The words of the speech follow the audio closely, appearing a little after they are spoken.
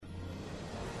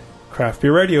Craft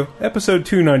Beer Radio, episode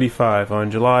 295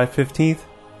 on July 15th,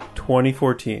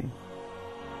 2014.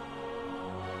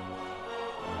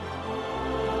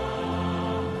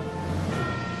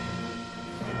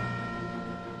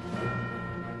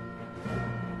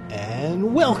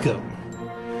 And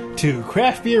welcome to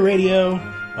Craft Beer Radio,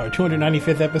 our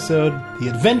 295th episode. The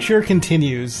adventure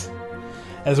continues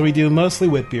as we do mostly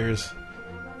wit beers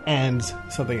and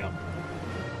something else.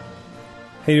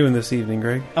 How you doing this evening,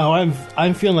 Greg? Oh,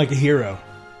 I'm feeling like a hero.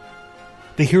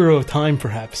 The hero of time,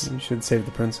 perhaps. You should save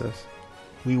the princess.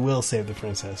 We will save the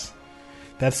princess.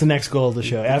 That's the next goal of the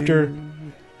show. After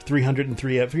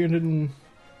 303,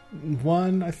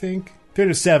 301, I think.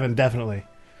 307, definitely.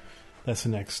 That's the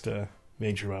next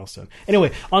major milestone.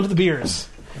 Anyway, on to the beers.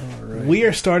 All right.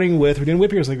 We're doing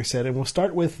wit beers, like we said, and we'll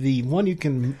start with the one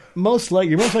you're most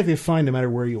likely to find no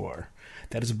matter where you are.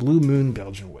 That is Blue Moon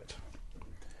Belgian Wit.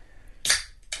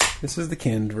 This is the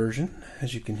canned version,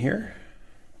 as you can hear.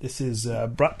 This is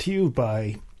brought to you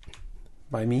by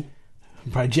me.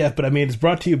 By Jeff, but I mean it's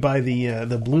brought to you by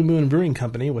the Blue Moon Brewing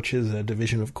Company, which is a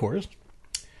division of Coors,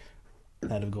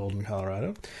 out of Golden,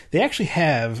 Colorado. They actually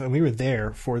have, and we were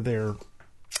there for their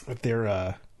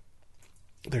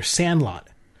Sandlot,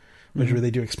 which where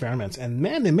they do experiments, and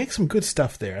man, they make some good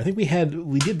stuff there. I think we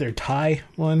did their Thai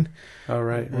one. Oh,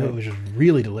 right. Which was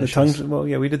really delicious.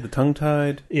 We did the tongue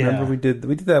tied. Yeah. Remember we did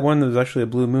that one that was actually a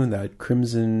Blue Moon, that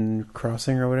Crimson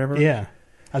Crossing or whatever. Yeah,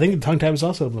 I think the tongue tied was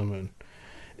also a Blue Moon.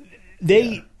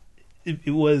 They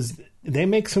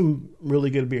make some really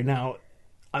good beer. Now,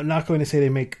 I'm not going to say they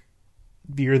make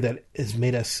beer that has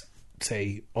made us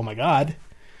say, "Oh my God,"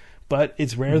 but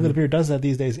it's rare that a beer does that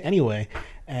these days anyway,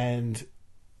 and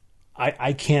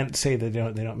I can't say that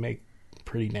they don't make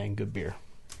pretty dang good beer.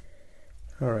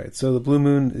 All right, so the Blue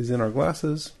Moon is in our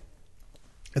glasses.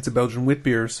 It's a Belgian wit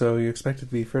beer, so you expect it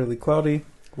to be fairly cloudy,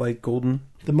 light golden.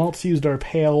 The malts used are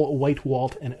pale white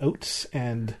wort and oats,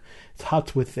 and it's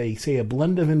hopped with a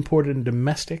blend of imported and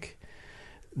domestic.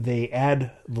 They add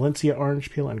Valencia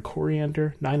orange peel and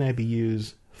coriander, 9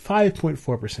 IBUs,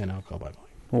 5.4% alcohol by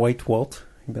volume. White Walt.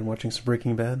 You've been watching some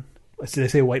Breaking Bad? Did I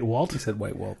say white walt? You said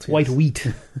white Walt. Yes. White wheat.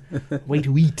 White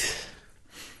wheat.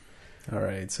 All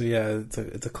right, so yeah, it's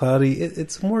a cloudy.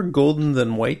 It's more golden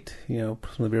than white. You know,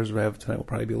 some of the beers we have tonight will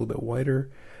probably be a little bit whiter.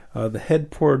 The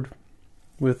head poured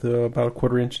with about a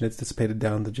quarter inch, and it's dissipated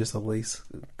down to just a lace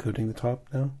coating the top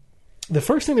now. The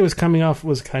first thing that was coming off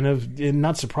was kind of,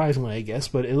 not surprisingly, I guess,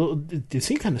 but it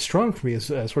seemed kind of strong for me as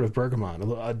sort of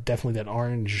bergamot. Definitely that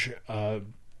orange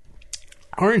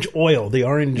oil, the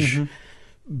orange,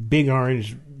 big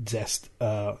orange zest.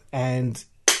 And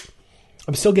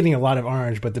I'm still getting a lot of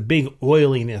orange, but the big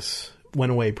oiliness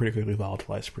went away pretty quickly,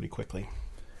 volatilized pretty quickly.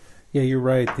 Yeah, you're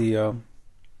right.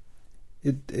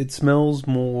 It smells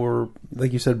more,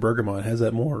 like you said, bergamot. It has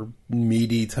that more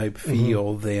meaty type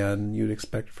feel than you'd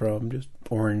expect from just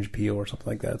orange peel or something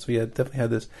like that. So yeah, it definitely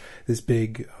had this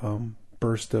big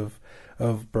burst of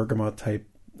bergamot type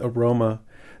aroma,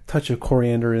 touch of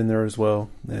coriander in there as well,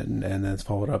 and then it's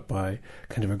followed up by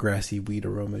kind of a grassy wheat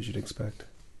aroma as you'd expect.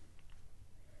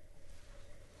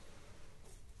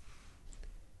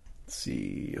 Let's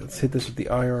see. Let's hit this with the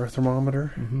IR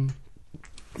thermometer.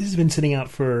 This has been sitting out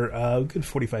for a good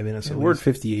 45 minutes. Yeah, we're at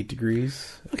 58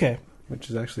 degrees. Okay. Which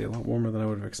is actually a lot warmer than I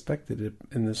would have expected it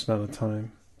in this amount of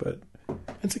time. But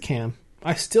it's a can.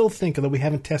 I still think, although we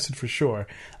haven't tested for sure,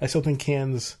 I still think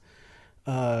cans...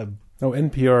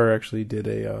 NPR actually did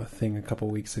a thing a couple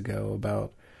weeks ago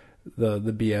about the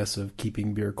BS of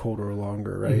keeping beer colder or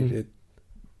longer, right?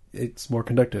 It's more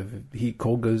conductive. Heat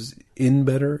cold goes in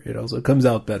better. It also comes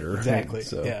out better. Exactly. Right?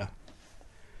 So. Yeah.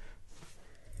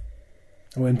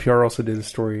 Well, NPR also did a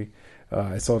story.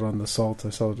 I saw it on The Salt. I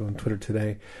saw it on Twitter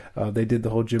today. They did the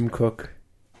whole Jim Cook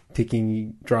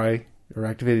taking dry or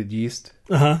activated yeast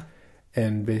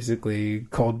and basically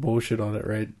called bullshit on it,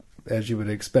 right? As you would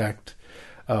expect.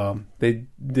 They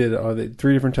did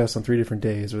 3 different tests on 3 different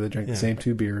days where they drank the same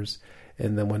 2 beers.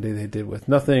 And then one day they did it with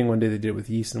nothing, one day they did it with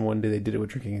yeast, and one day they did it with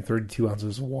drinking 32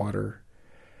 ounces of water,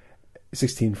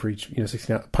 16 for each,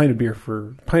 16 pint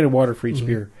of water for each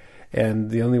beer. And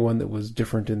the only one that was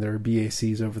different in their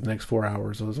BACs over the next 4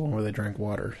 hours was the one where they drank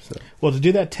water. So, well, to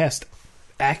do that test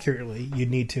accurately,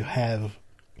 you'd need to have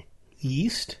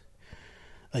yeast,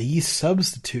 a yeast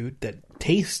substitute that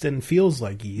tastes and feels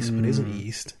like yeast but isn't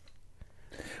yeast.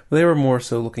 Well, they were more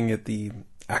so looking at the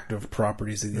active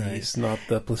properties of the yeast, not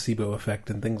the placebo effect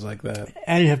and things like that.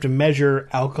 And you have to measure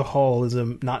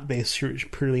alcoholism not based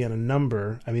purely on a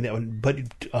number. I mean, but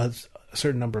a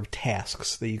certain number of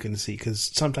tasks that you can see,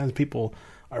 because sometimes people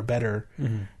are better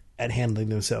at handling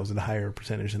themselves at a higher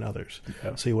percentage than others.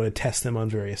 Yeah. So you want to test them on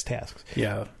various tasks.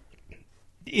 Yeah.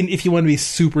 if you want to be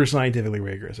super scientifically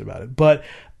rigorous about it. But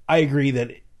I agree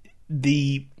that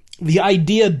the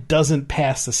idea doesn't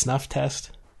pass the snuff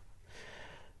test.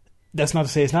 That's not to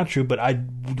say it's not true, but I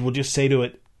will just say to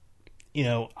it,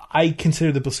 I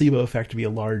consider the placebo effect to be a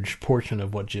large portion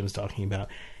of what Jim's talking about.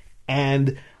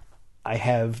 And I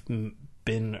have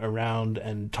been around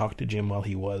and talked to Jim while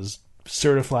he was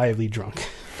certifiably drunk.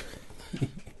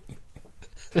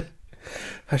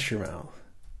 Hush your mouth.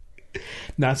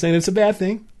 Not saying it's a bad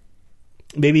thing.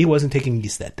 Maybe he wasn't taking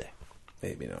yeast that day.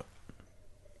 Maybe not.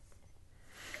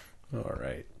 All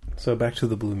right. So back to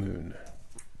the Blue Moon.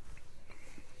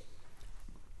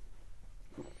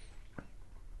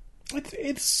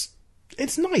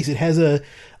 It's nice. It has a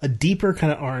deeper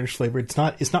kind of orange flavor. It's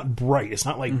not bright. It's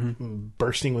not like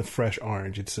bursting with fresh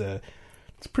orange. It's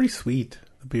pretty sweet,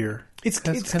 the beer. It's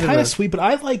kind of sweet, but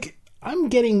I'm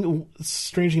getting,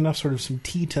 strangely enough, sort of some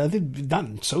tea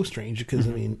not so strange because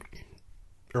I mean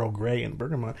Earl Grey and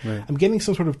bergamot. Right. I'm getting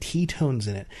some sort of tea tones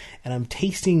in it, and I'm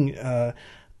tasting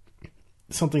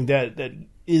something that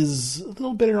is a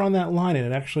little bitter on that line, and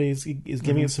it actually is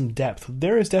giving it some depth.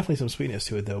 There is definitely some sweetness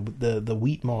to it, though. The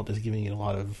wheat malt is giving it a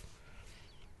lot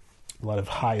of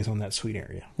highs on that sweet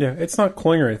area. Yeah, it's not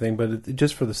cloying or anything, but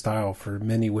just for the style, for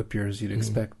many whip beers, you'd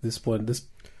expect this blend.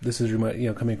 This is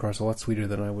coming across a lot sweeter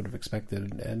than I would have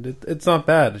expected, and it's not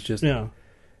bad. It's just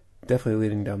definitely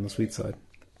leading down the sweet side.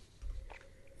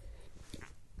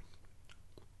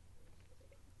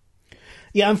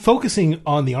 Yeah, I'm focusing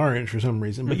on the orange for some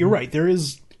reason, but you're right. There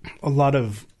is a lot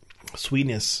of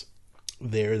sweetness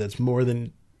there that's more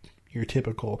than your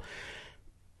typical.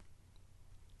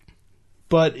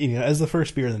 But, as the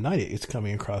first beer of the night, it's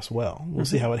coming across well. We'll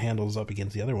see how it handles up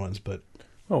against the other ones, but...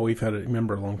 Well, we've had it,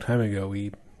 remember a long time ago,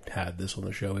 we had this on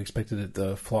the show. We expected it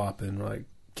to flop and,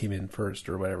 came in first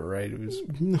or whatever, right? It was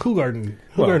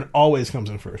Hoegaarden always comes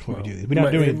in first when we do these. We're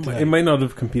not doing it. It might not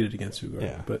have competed against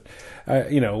Hoegaarden, but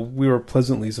we were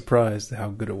pleasantly surprised at how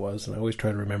good it was, and I always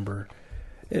try to remember.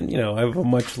 And I have a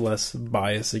much less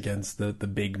bias against the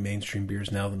big mainstream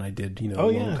beers now than I did a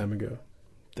long time ago.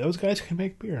 Those guys can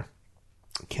make beer.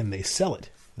 Can they sell it?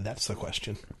 That's the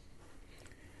question.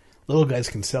 Little guys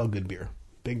can sell good beer.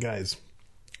 Big guys,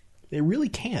 they really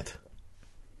can't.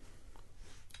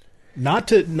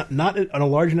 Not on a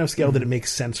large enough scale that it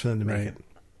makes sense for them to make it.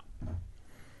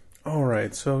 All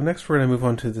right, so next we're going to move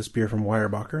on to this beer from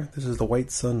Weyerbacher. This is the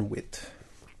White Sun Wit.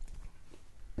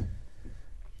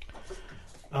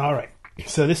 All right,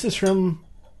 so this is from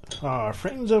our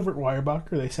friends over at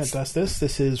Weyerbacher. They sent us this.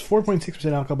 This is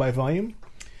 4.6% alcohol by volume.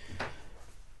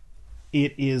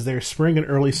 It is their spring and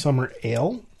early summer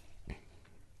ale.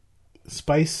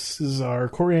 Spices are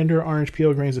coriander, orange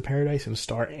peel, grains of paradise, and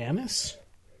star anise.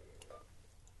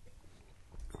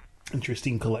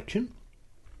 Interesting collection.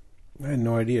 I had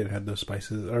no idea it had those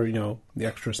spices, or the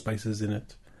extra spices in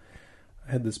it.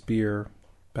 I had this beer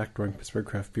back during Pittsburgh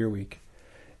Craft Beer Week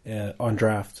on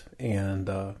draft, and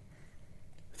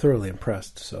thoroughly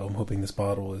impressed. So I'm hoping this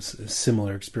bottle is a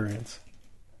similar experience.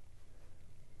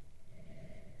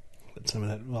 Let some of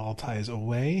that all ties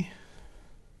away.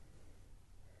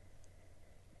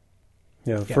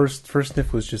 Yeah, the first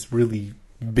sniff was just really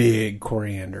big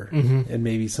coriander and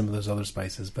maybe some of those other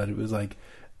spices, but it was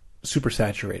super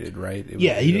saturated, right? It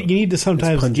was, you need to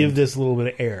sometimes give this a little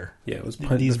bit of air. Yeah, it was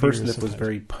the first sniff was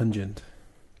very pungent.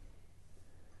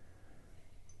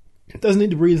 It doesn't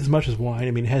need to breathe as much as wine.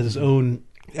 I mean, it has its own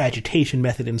agitation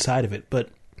method inside of it, but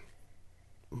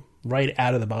right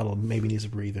out of the bottle, maybe needs to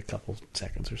breathe a couple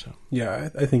seconds or so. Yeah,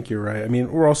 I think you're right. I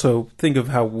mean, we're also, think of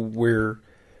how we're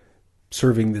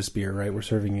serving this beer, right? We're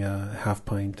serving a half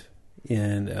pint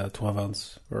in a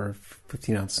 12-ounce or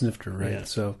 15-ounce snifter, right? Yeah.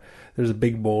 So there's a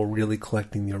big bowl really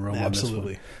collecting the aroma on this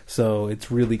one. So it's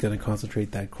really going to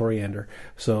concentrate that coriander.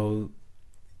 So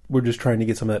we're just trying to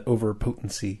get some of that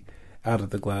over-potency out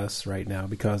of the glass right now,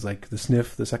 because the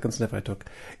second sniff I took,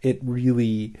 it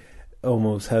really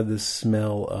almost had this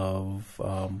smell of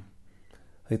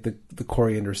the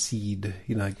coriander seed,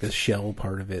 the shell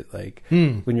part of it,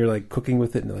 when you're cooking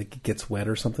with it and it gets wet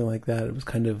or something like that. It was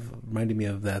kind of reminding me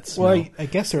of that smell. Well, I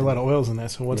guess there are a lot of oils in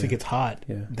that, so once it gets hot,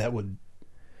 that would.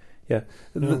 Yeah,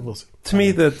 to me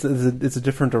it's a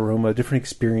different aroma, a different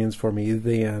experience for me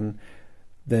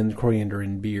than coriander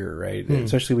in beer, right?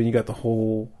 Especially when you got the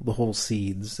whole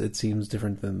seeds, it seems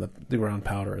different than the ground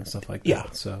powder and stuff like that. Yeah,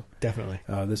 so definitely.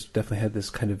 This definitely had this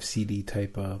kind of seedy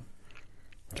type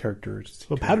characters.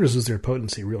 Well, powders lose their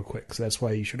potency real quick, so that's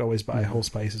why you should always buy whole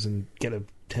spices and get a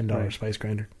 $10 spice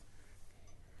grinder.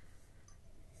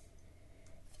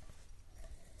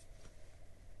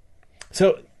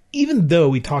 So even though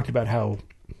we talked about how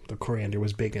the coriander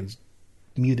was big and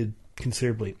muted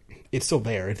considerably. It's still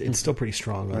there. It's still pretty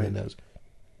strong on the nose.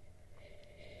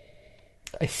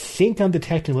 I think I'm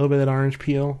detecting a little bit of that orange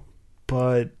peel,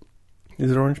 but...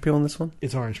 Is it orange peel in this one?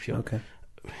 It's orange peel. Okay.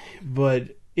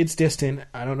 But it's distant.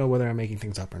 I don't know whether I'm making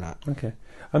things up or not. Okay.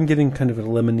 I'm getting kind of a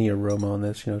lemony aroma on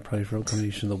this, probably from a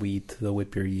combination of the wheat, the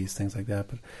wheat beer yeast, things like that,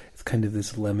 but it's kind of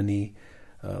this lemony...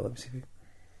 let me see.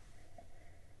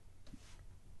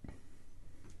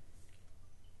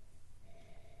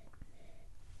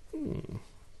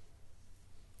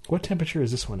 What temperature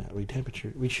is this one at?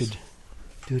 We should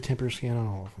do a temperature scan on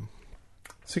all of them.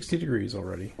 60 degrees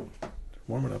already.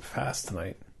 Warming up fast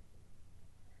tonight.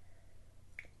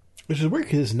 Which is weird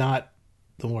because it's not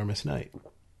the warmest night.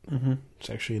 Mm-hmm. It's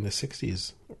actually in the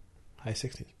 60s, high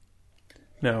 60s.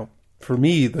 Now, for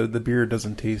me, the beer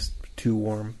doesn't taste too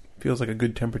warm. Feels like a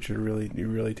good temperature to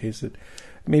really taste it.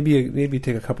 Maybe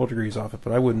take a couple degrees off it,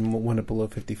 but I wouldn't want it below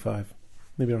 55.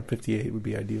 Maybe around 58 would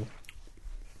be ideal.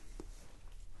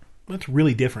 That's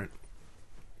really different.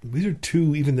 These are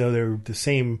two, even though they're the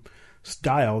same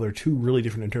style, they're two really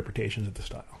different interpretations of the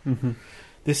style. Mm-hmm.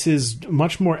 This is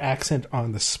much more accent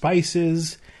on the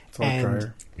spices. It's a lot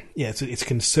drier. Yeah, it's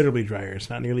considerably drier. It's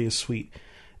not nearly as sweet.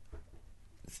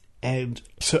 And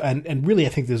so, and really, I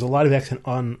think there's a lot of accent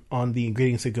on the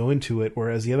ingredients that go into it,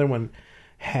 whereas the other one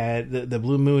had the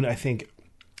Blue Moon. I think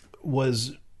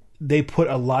they put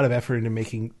a lot of effort into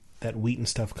making that wheat and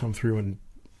stuff come through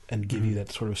and give you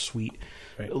that sort of sweet,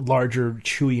 larger,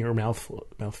 chewier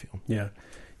mouthfeel. Yeah.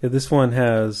 This one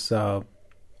has the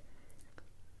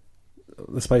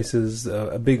spices.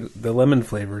 The lemon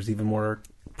flavor is even more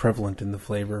prevalent in the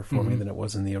flavor for me than it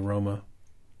was in the aroma.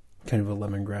 Kind of a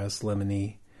lemongrass,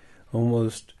 lemony,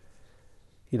 almost.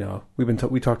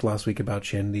 We talked last week about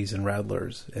shandies and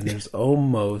radlers, and there's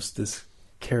almost this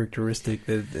characteristic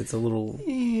that it's a little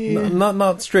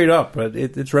not straight up, but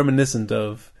it's reminiscent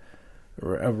of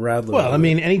radler. Well, I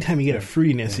mean, anytime you get a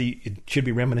fruitiness, it should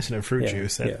be reminiscent of fruit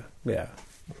juice. Yeah.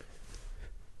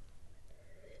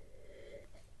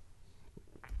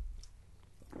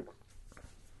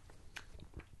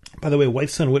 By the way, White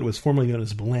Sun Wit was formerly known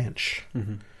as Blanche.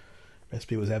 Mm-hmm.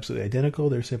 Recipe was absolutely identical.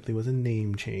 There simply was a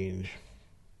name change.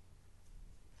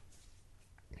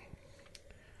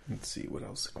 Let's see, what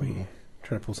else can we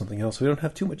try to pull something else so we don't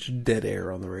have too much dead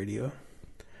air on the radio.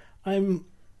 I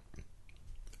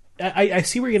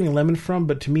see where you're getting lemon from,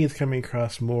 but to me it's coming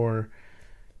across more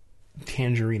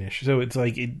tangerine-ish. So it's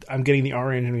like I'm getting the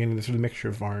orange and I'm getting this sort of mixture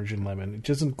of orange and lemon. It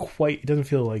doesn't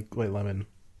feel like white lemon.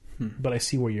 But I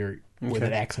see where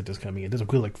that accent is coming in. It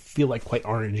doesn't feel like quite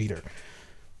orange either.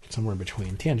 Somewhere in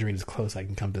between. Tangerine is close. I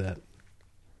can come to that.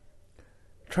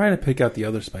 Trying to pick out the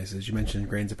other spices. You mentioned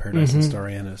Grains of Paradise and Star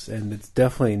Anise, and it's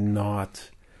definitely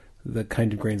not the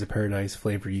kind of Grains of Paradise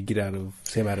flavor you get out of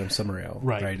Sam Adams Summer Ale.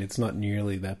 Right? It's not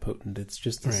nearly that potent. It's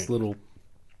just this little...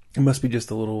 It must be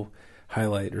just a little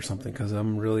highlight or something, because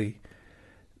I'm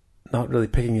not really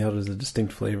picking it out as a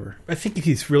distinct flavor. I think if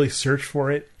you really search for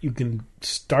it, you can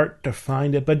start to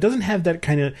find it, but it doesn't have that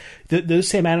kind of... Those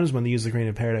Sam Adams, when they use the Grain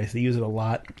of Paradise, they use it a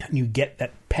lot, and you get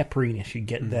that pepperiness, you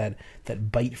get that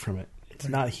bite from it. It's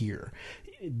not here.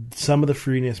 Some of the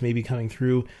fruitiness may be coming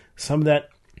through. Some of that,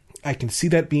 I can see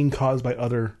that being caused by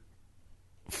other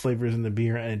flavors in the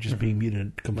beer and it just being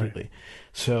muted completely.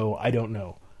 So I don't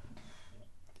know.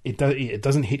 It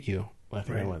doesn't hit you. I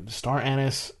think I went Star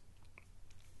Anise,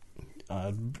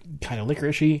 kind of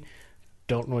licoricey.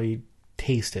 Don't really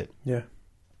taste it. Yeah.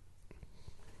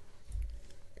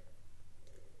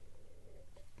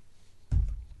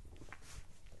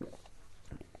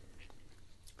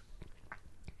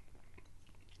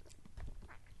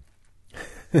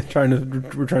 We're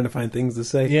trying to find things to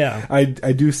say. Yeah, I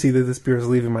do see that this beer is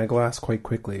leaving my glass quite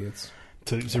quickly. It's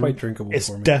quite drinkable it's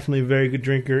for me. It's definitely a very good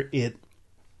drinker. It's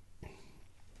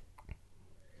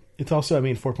also,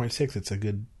 4.6. It's a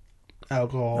good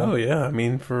alcohol. Oh yeah,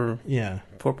 for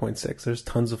 4.6, there's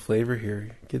tons of flavor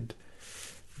here.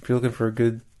 If you're looking for a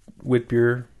good wit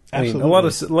beer, absolutely. A lot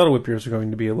of wit beers are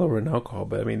going to be lower in alcohol,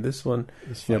 but this one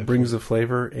brings the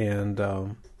flavor and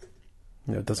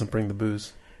it doesn't bring the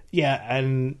booze. Yeah,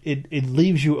 and it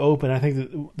leaves you open. I think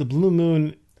that the Blue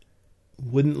Moon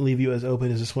wouldn't leave you as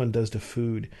open as this one does to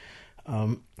food.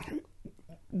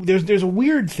 There's a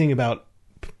weird thing about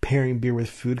pairing beer with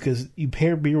food, because you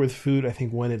pair beer with food, I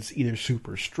think, when it's either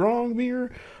super strong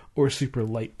beer or super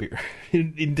light beer.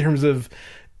 in terms of,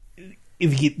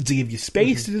 does it give you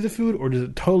space to do the food, or does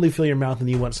it totally fill your mouth and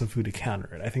you want some food to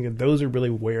counter it? I think that those are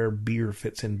really where beer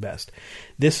fits in best.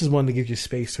 This is one that gives you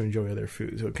space to enjoy other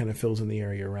food, so it kind of fills in the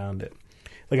area around it.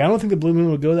 I don't think the Blue Moon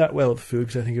would go that well with food,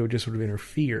 because I think it would just sort of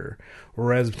interfere.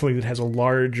 Whereas something that has a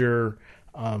larger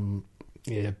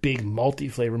A big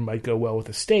malty flavor might go well with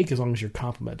a steak as long as you're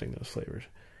complementing those flavors.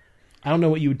 I don't know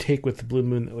what you would take with the Blue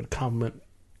Moon that would complement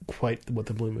quite what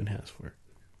the Blue Moon has for it.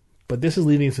 But this is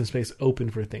leaving some space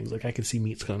open for things. Like, I could see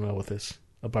meats going well with this.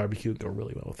 A barbecue would go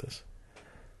really well with this.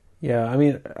 Yeah, I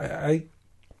mean, I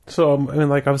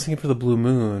was thinking for the Blue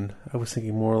Moon, I was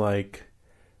thinking more like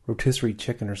rotisserie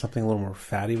chicken or something a little more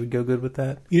fatty would go good with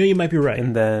that. You might be right.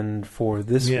 And then for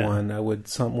this one, I would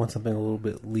want something a little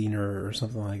bit leaner or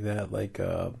something like that. Like,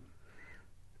 so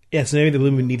maybe the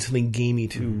Blue Moon needs something gamey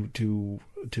to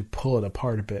pull it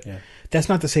apart a bit. Yeah. That's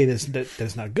not to say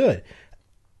that's not good.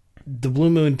 The Blue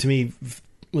Moon to me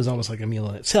was almost like a meal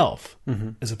in itself,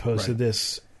 as opposed to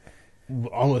this.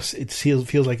 Almost, it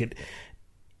feels like it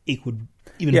would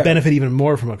even benefit even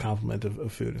more from a complement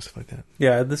of food and stuff like that.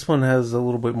 Yeah, this one has a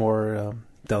little bit more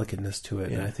delicateness to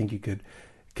it, and I think you could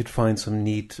find some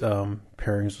neat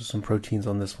pairings with some proteins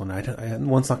on this one.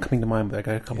 One's not coming to mind, but I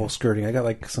got a couple of skirting. I got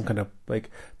like some kind of like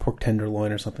pork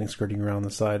tenderloin or something skirting around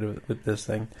the side of it with this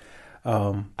thing.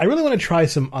 I really want to try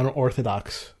some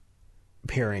unorthodox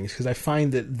pairings because I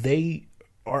find that they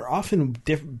are often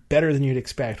better than you'd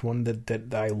expect. One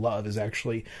that I love is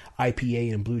actually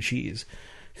IPA and blue cheese.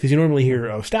 Because you normally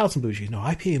hear, stouts and blue cheese. No,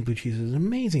 IPA and blue cheese is an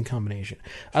amazing combination.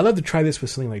 I'd love to try this with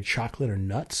something like chocolate or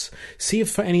nuts. See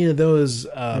if any of those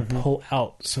pull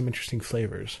out some interesting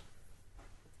flavors.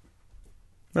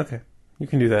 Okay, you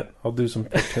can do that. I'll do some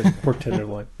pork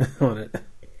tenderloin on it.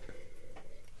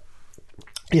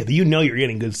 Yeah, but you're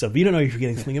getting good stuff. You don't know if you're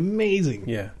getting something amazing.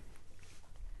 Yeah.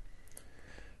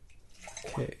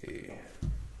 Okay.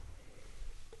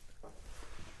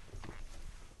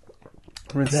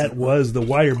 That was the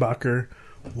Weyerbacher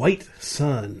White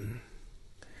Sun.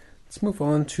 Let's move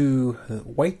on to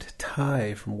White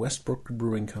Tie from Westbrook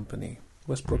Brewing Company.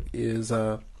 Westbrook is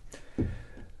former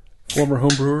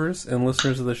homebrewers and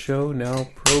listeners of the show, now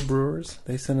pro brewers.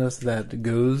 They sent us that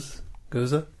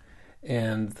Goza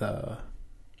and the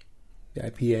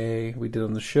IPA we did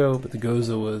on the show, but the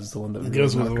Goza was the one that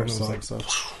really knocked our socks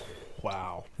off.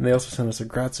 Wow. And they also sent us a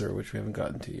Gratzer, which we haven't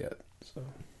gotten to yet. So.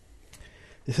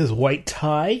 This is White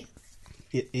Tie.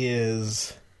 It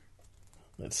is,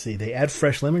 let's see, they add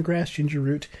fresh lemongrass, ginger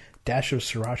root, dash of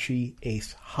Sriracha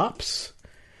Ace hops.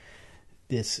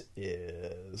 This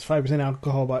is 5%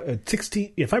 alcohol by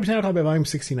 5% alcohol by volume,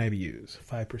 16 IBUs.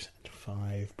 5%.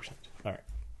 All right.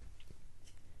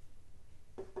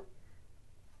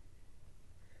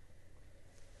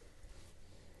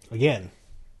 Again,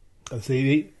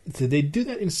 they do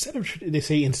that instead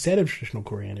of traditional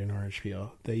coriander and orange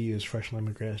peel, they use fresh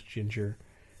lemongrass, ginger,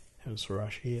 and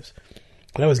Sriracha.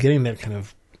 But I was getting that kind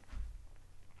of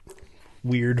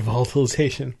weird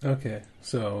volatilization. Okay,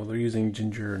 so they're using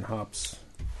ginger and hops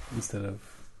instead of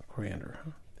coriander,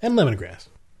 huh? And lemongrass.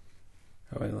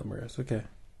 Oh, and lemongrass. Okay.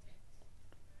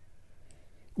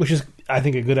 Which is, I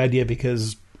think, a good idea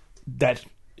because that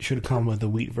should complement the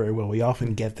wheat very well. We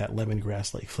often get that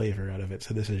lemongrass-like flavor out of it.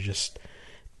 So this is just,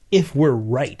 if we're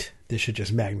right, this should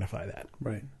just magnify that.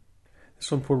 Right.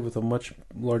 This one poured with a much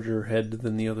larger head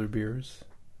than the other beers.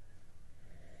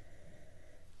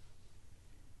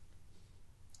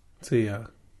 It's a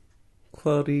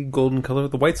cloudy golden color.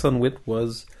 The White Sun Wit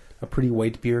was a pretty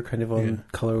white beer, kind of on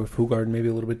color with Hoegaarden, maybe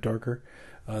a little bit darker.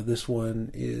 This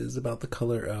one is about the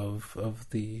color of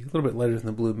the, a little bit lighter than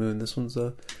the Blue Moon. This one's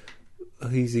a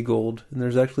hazy gold, and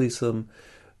there's actually some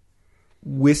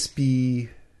wispy.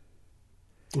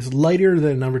 It's lighter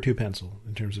than number 2 pencil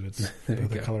in terms of its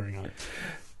the coloring on it.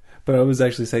 But I was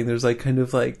actually saying there's like kind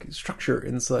of like structure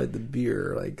inside the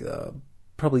beer, like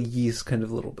probably yeast kind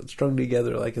of a little bit strung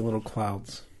together like in little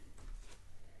clouds.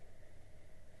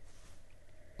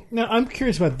 Now I'm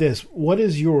curious about this. What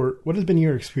has been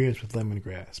your experience with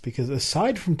lemongrass? Because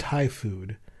aside from Thai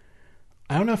food,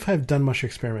 I don't know if I've done much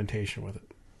experimentation with it.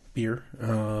 Beer. I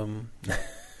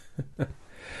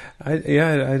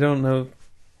don't know.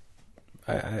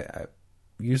 I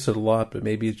use it a lot, but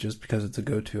maybe it's just because it's a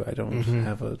go-to. I don't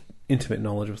have a intimate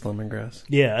knowledge with lemongrass.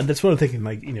 Yeah, and that's what I'm thinking.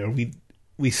 Like,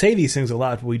 we say these things a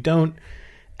lot, but we don't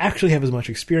actually have as much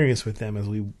experience with them as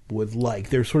we would like.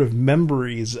 They're sort of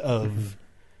memories of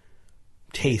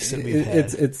tastes that we've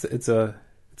had. It's a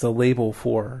label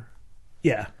for.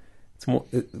 Yeah. It's more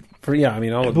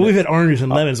but we've had oranges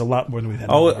and lemons a lot more than we've had.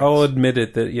 I'll admit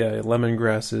it that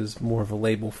lemongrass is more of a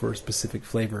label for a specific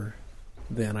flavor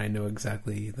than I know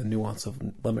exactly the nuance of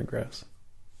lemongrass.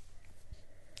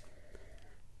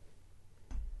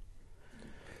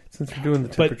 Since we're doing the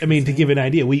temperature, but I mean, to give an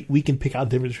idea, we can pick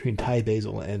out the difference between Thai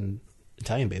basil and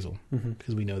Italian basil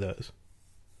because we know those.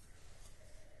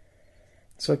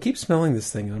 So I keep smelling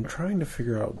this thing, and I'm trying to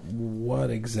figure out what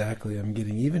exactly I'm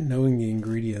getting, even knowing the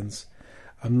ingredients.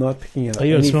 I'm not picking out. Oh,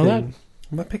 you don't smell that? I'm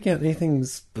not picking out anything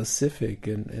specific.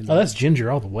 And oh, that's ginger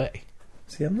all the way.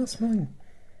 See, I'm not smelling.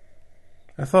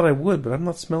 I thought I would, but I'm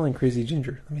not smelling crazy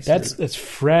ginger. Let me see. That's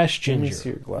fresh ginger. Let me see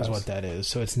your glass. Is what that is.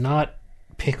 So it's not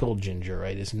pickled ginger,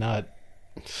 right? It's not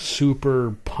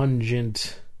super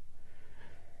pungent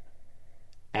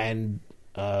and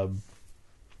and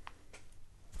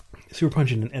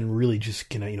really just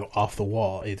kind of off the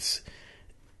wall. It's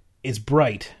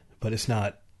bright, but it's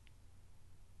not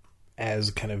as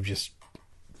kind of just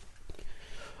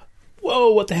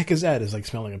whoa, what the heck is that? It's like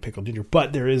smelling a pickled ginger,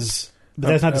 but there is. But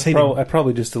that's not to say I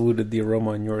probably just diluted the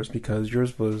aroma on yours because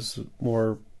yours was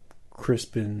more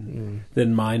crisp than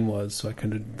mine was, so I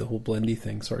kind of did the whole blendy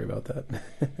thing. Sorry about that.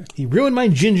 You ruined my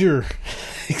ginger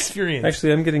experience.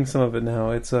 Actually, I'm getting some of it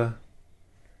now. It's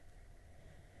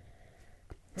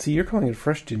See, you're calling it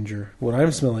fresh ginger. What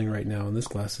I'm smelling right now in this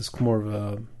glass is more of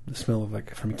the smell of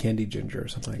like from candied ginger or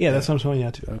something like that. Yeah, that's what I'm smelling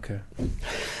now too. Okay.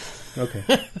 Okay.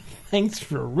 Thanks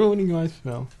for ruining my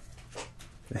smell.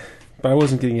 But I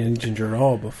wasn't getting any ginger at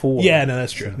all before. Yeah, no,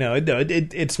 that's true. So. No,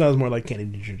 it smells more like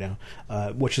candied ginger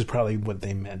now, which is probably what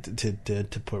they meant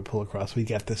to pull across. We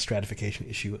got the stratification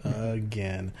issue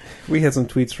again. We had some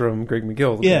tweets from Greg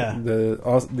McGill. Yeah.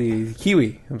 The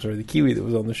Kiwi. I'm sorry, the Kiwi that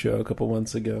was on the show a couple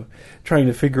months ago, trying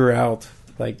to figure out,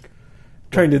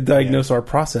 trying to diagnose our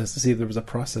process to see if there was a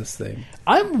process thing.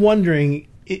 I'm wondering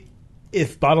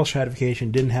if bottle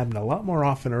stratification didn't happen a lot more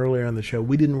often earlier on the show,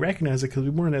 we didn't recognize it because we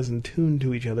weren't as in tune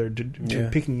to each other to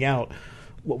picking out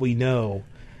what we know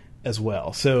as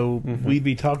well. So we'd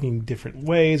be talking different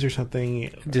ways or something.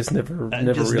 Just never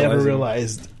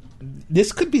realized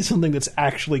this could be something that's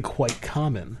actually quite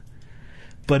common.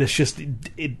 But it's just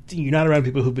you're not around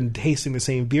people who've been tasting the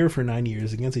same beer for 9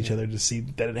 years against each other to see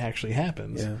that it actually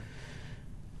happens. Yeah.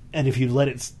 And if you let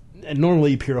it, and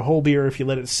normally you pour a whole beer. If you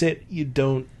let it sit, you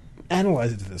don't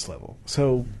analyze it to this level.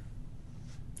 So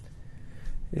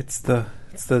it's the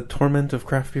torment of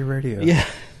craft beer radio. Yeah.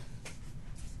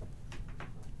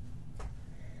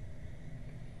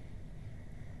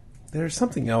 There's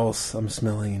something else I'm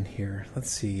smelling in here. Let's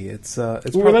see.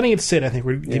 We're letting it sit. I think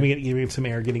we're giving it some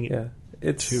air, getting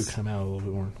it to come out a little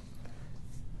bit more.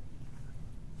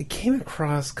 It came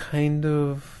across kind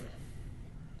of.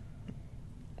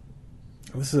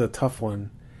 This is a tough one.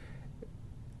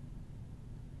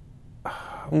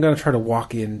 I'm going to try to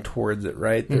walk in towards it,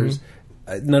 right? There's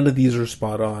none of these are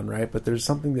spot on, right? But there's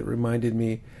something that reminded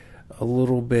me a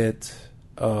little bit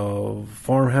of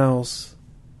farmhouse,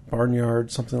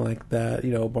 barnyard, something like that.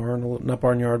 Not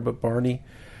barnyard, but barney.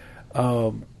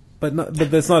 But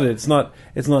that's not it. It's not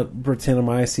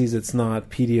Brettanomyces. It's not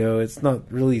PDO. It's not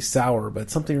really sour, but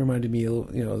something reminded me,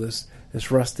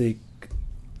 this rustic,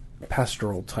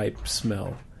 pastoral type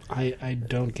smell. I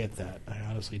don't get that. I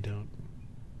honestly don't.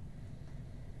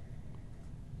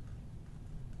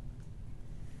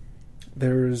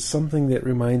 There's something that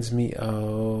reminds me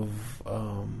of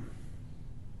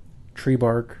tree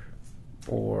bark,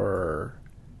 or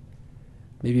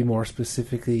maybe more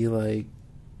specifically, like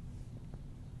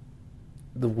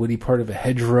the woody part of a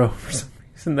hedgerow for some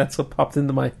reason. That's what popped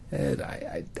into my head.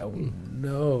 I don't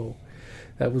know.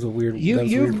 That was a weird.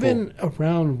 You've been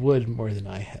around wood more than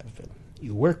I have been.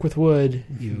 You work with wood.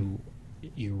 You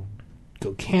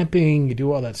go camping. You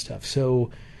do all that stuff.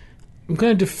 So I'm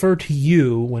going to defer to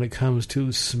you when it comes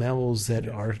to smells that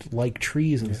are like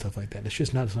trees and stuff like that. It's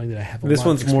just not something that I have. This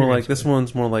one's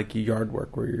more like yard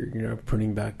work, where you're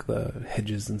pruning back the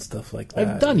hedges and stuff like that.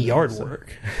 I've done yard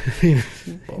work,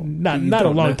 not a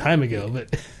long time ago,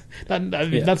 but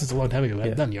not since a long time ago. But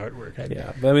I've done yard work. But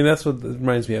I mean that's what it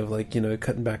reminds me of, like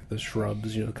cutting back the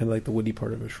shrubs, kind of like the woody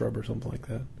part of a shrub or something like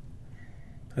that.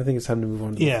 I think it's time to move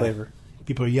on to the flavor.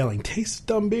 People are yelling, "Taste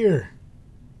dumb beer."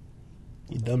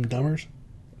 You dumb dummers.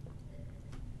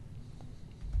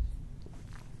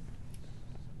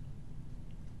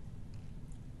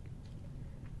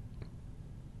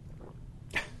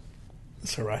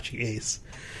 Sorachi Ace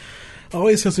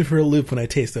always throws me for a loop when I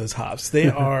taste those hops. They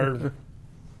are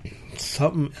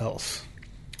something else.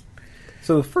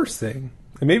 So the first thing,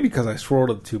 and maybe because I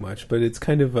swirled it too much, but it's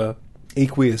kind of a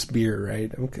aqueous beer,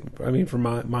 right? I mean, for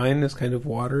mine is kind of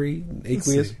watery,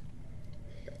 aqueous.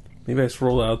 Maybe I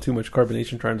swirled out too much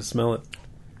carbonation trying to smell it.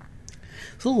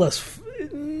 It's a little less.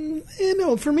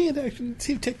 No, for me, it actually.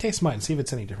 Taste mine. See if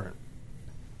it's any different.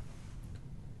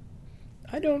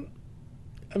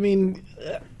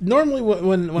 Normally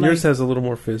when yours has a little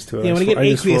more fizz to it. Yeah, when I get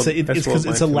aqueous, it's because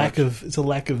it's a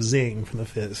lack of zing from the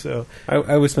fizz. So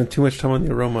I would spend too much time on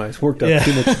the aroma. I worked out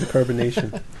too much of the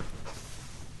carbonation.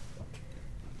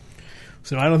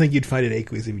 So I don't think you'd find it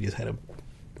aqueous if you just had a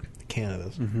can of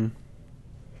those. Mm-hmm.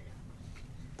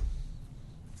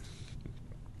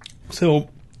 So,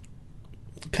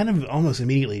 kind of almost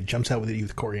immediately it jumps out with you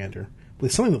with coriander.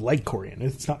 With something like coriander.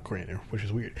 It's not coriander, which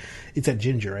is weird. It's that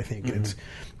ginger, I think. Mm-hmm.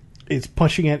 It's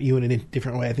punching at you in a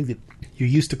different way. I think that you're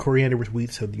used to coriander with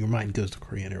wheat, so your mind goes to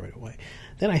coriander right away.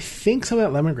 Then I think some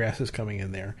of that lemongrass is coming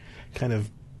in there, kind of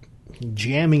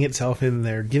jamming itself in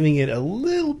there, giving it a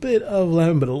little bit of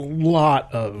lemon, but a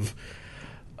lot of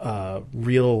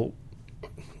real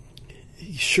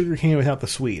sugar cane without the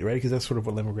sweet, right? Because that's sort of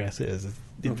what lemongrass is.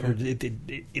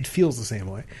 It feels the same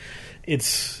way.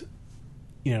 It's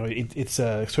it's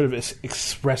a sort of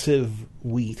expressive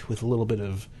wheat with a little bit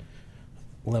of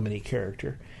lemony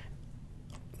character.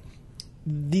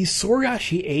 These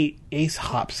Sorachi Ace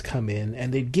hops come in,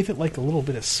 and they give it like a little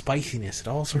bit of spiciness. It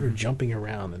all sort of jumping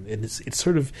around, and it's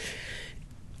kind of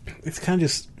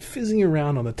just fizzing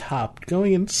around on the top,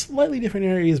 going in slightly different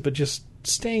areas, but just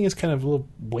staying as kind of little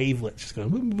wavelets, just going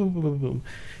boom, boom, boom, boom, boom,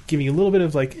 giving you a little bit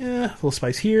of like a little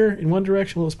spice here in one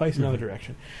direction, a little spice in another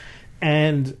direction,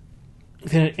 and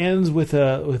then it ends with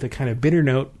a kind of bitter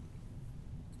note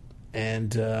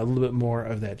and a little bit more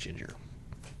of that ginger.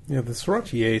 Yeah, the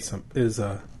Sorachi Ace is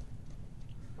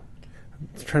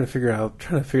trying to figure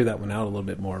that one out a little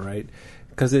bit more, right?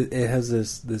 Because it has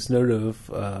this note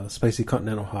of spicy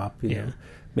continental hop, you know,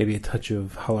 maybe a touch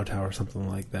of Hallertau or something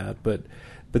like that, but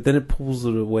then it pulls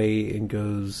it away and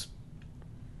goes.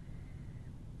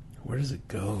 Where does it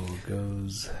go? It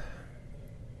goes.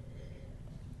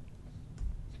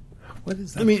 What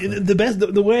is that? I mean,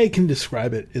 the way I can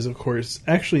describe it is, of course,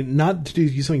 actually not to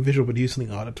use something visual, but to use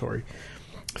something auditory.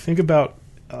 Think about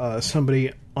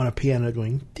somebody on a piano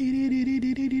going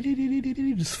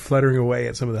just fluttering away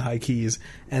at some of the high keys,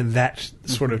 and that's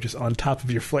sort of just on top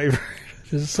of your flavor.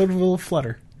 Just sort of a little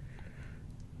flutter.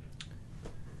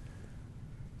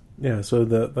 Yeah, so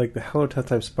the Hallertau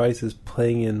type spice is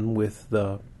playing in with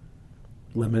the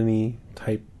lemony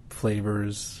type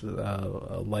flavors,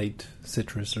 a light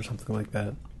citrus or something like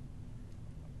that.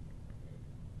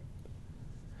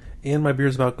 And my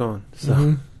beer's about gone. So.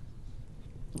 Mm-hmm.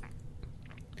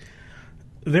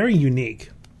 Very unique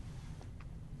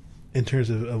in terms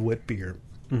of wit beer.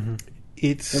 Mm-hmm.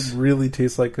 It really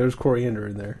tastes like there's coriander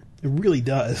in there. It really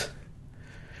does.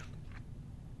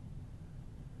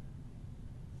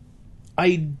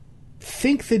 I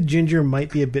think the ginger might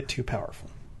be a bit too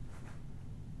powerful.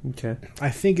 Okay.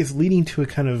 I think it's leading to a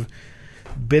kind of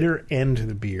bitter end to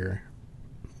the beer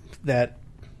that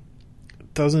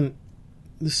doesn't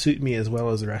suit me as well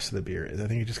as the rest of the beer is. I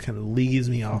think it just kind of leaves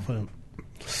me off a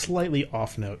slightly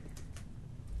off note.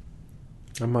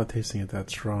 I'm not tasting it that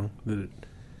strong. By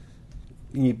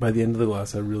the end of the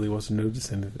glass, I really wasn't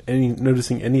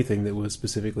noticing anything that was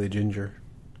specifically ginger.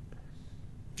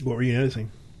 What were you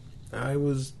noticing? I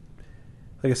was,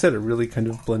 like I said, it really kind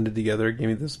of blended together. It gave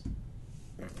me this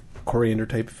coriander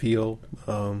type feel.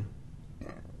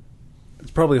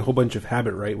 It's probably a whole bunch of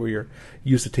habit, right? Where you're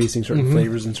used to tasting certain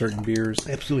flavors in certain beers.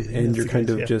 Absolutely. And you're kind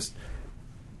of just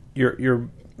you're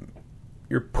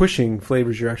pushing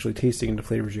flavors you're actually tasting into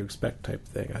flavors you expect type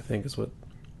thing, I think is what,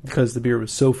 because the beer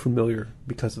was so familiar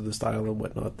because of the style and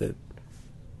whatnot that.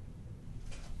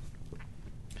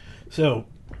 So,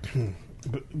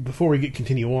 before we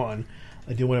continue on,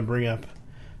 I do want to bring up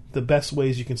the best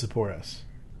ways you can support us.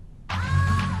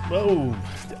 Whoa!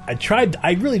 I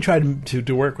really tried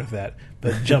to work with that,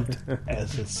 but jumped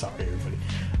as it's sorry, everybody.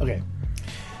 Okay.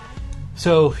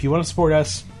 So, if you want to support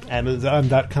us,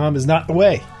 Amazon.com is not the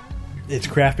way. It's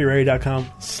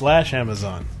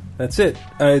craftbeerradio.com/Amazon. That's it.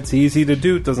 It's easy to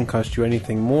do. It doesn't cost you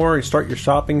anything more. You start your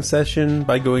shopping session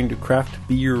by going to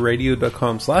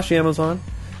craftbeerradio.com/Amazon.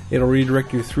 It'll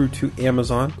redirect you through to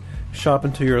Amazon. Shop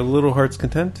until your little heart's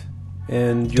content,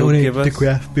 and you'll donate give us to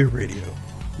Craft Beer Radio.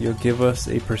 You'll give us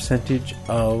a percentage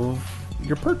of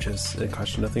your purchase. It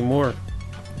costs you nothing more.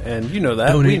 And you know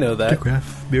that. Donate we know that. To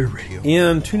Craft Beer Radio.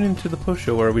 And tune into the post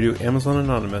show where we do Amazon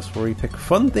Anonymous, where we pick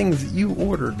fun things that you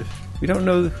ordered. We don't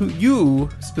know who you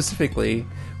specifically.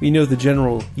 We know the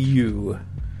general you,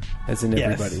 as in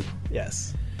everybody.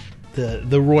 Yes.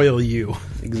 The royal you.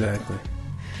 Exactly.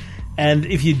 And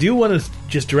if you do want to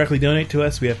just directly donate to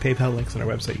us, we have PayPal links on our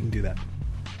website. You can do that.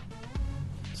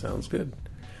 Sounds good.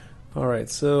 All right,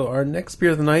 so our next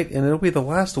beer of the night, and it'll be the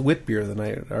last wit beer of the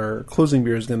night. Our closing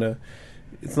beer is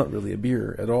it's not really a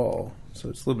beer at all, so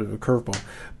it's a little bit of a curveball.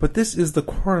 But this is the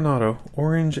Coronado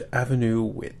Orange Avenue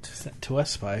Wit. Sent to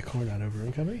us by Coronado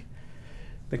Brewing Company.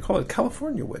 They call it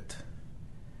California Wit.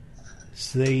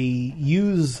 So they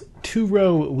use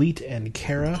 2-row wheat and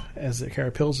Cara as their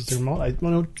Cara Pils as their malt.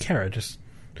 No, Cara. Is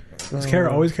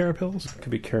Cara always Cara Pils?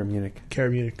 Could be Cara Munich. Cara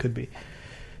Munich could be.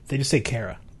 They just say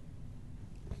Cara.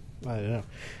 I don't know.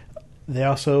 They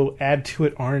also add to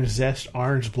it orange zest,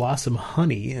 orange blossom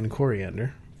honey, and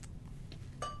coriander.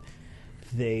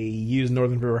 They use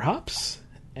Northern Brewer hops,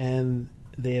 and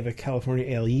they have a California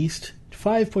ale yeast,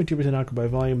 5.2% alcohol by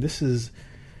volume. This is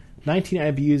 19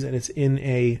 IBUs, and it's in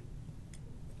a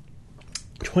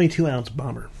 22-ounce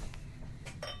bomber.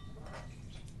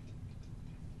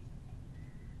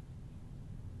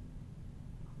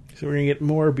 So we're going to get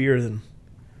more beer than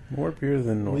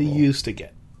normal. we used to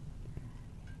get.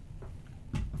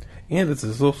 And it's a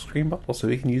little screen bottle, so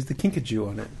we can use the Kinkajou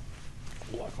on it.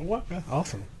 Waka waka.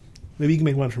 Awesome. Maybe you can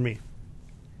make one for me.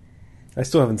 I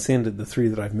still haven't sanded the 3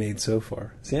 that I've made so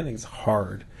far. Sanding's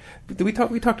hard. We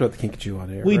talked about the Kinkajou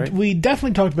on air, right? We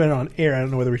definitely talked about it on air. I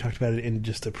don't know whether we talked about it in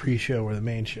just the pre-show or the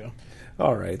main show.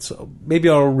 All right, so maybe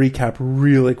I'll recap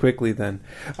really quickly then.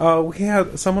 We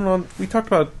had someone on. We talked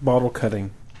about bottle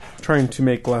cutting, trying to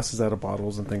make glasses out of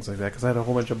bottles and things like that, because I had a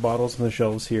whole bunch of bottles on the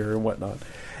shelves here and whatnot.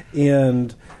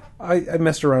 And I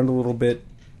messed around a little bit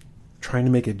trying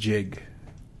to make a jig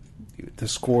to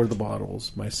score the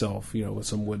bottles myself, with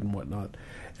some wood and whatnot.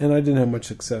 And I didn't have much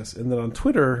success. And then on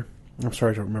Twitter, I'm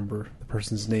sorry I don't remember the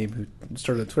person's name who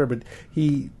started on Twitter, but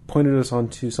he pointed us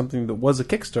onto something that was a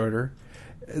Kickstarter.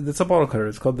 That's a bottle cutter.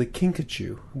 It's called the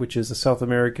Kinkajou, which is a South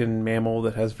American mammal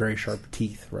that has very sharp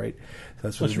teeth, right?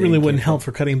 That's what which really wouldn't help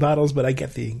for cutting bottles, but I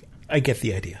get the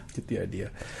idea. Get the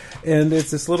idea. And it's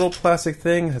this little plastic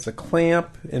thing. It has a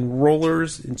clamp and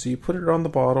rollers, and so you put it on the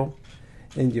bottle,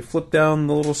 and you flip down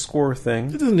the little score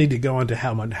thing. It doesn't need to go into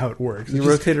how it works. You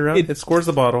rotate it around. It scores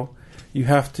the bottle. You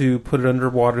have to put it under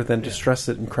water, then distress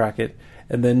it and crack it,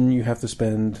 and then you have to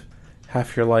spend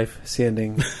half your life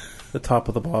sanding the top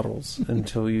of the bottles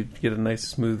until you get a nice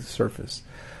smooth surface.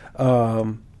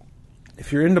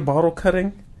 If you're into bottle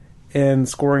cutting and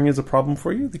scoring is a problem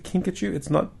for you, the Kinkajou, it's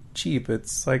not cheap.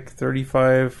 It's like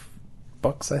 $35,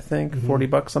 I think,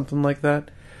 $40, something like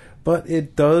that. But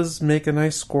it does make a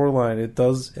nice score line. It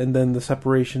does, and then the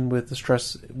separation with the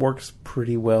stress works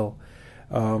pretty well.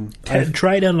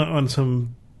 Try it on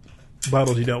some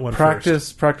bottles you don't want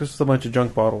Practice with a bunch of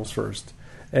junk bottles first.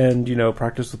 And,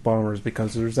 practice with bombers,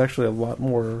 because there's actually a lot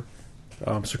more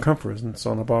circumference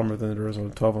on a bomber than there is on a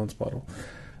 12-ounce bottle.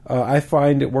 I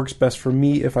find it works best for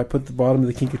me if I put the bottom of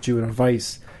the Kinkajou in a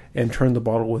vise and turn the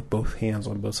bottle with both hands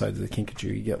on both sides of the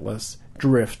Kinkajou. You get less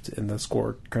drift, and the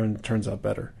score kind of turns out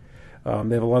better. They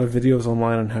have a lot of videos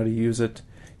online on how to use it.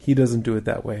 He doesn't do it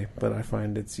that way, but I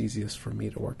find it's easiest for me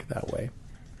to work that way.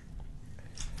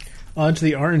 On to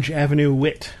the Orange Avenue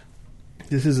Wit.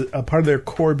 This is a part of their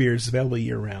core beers available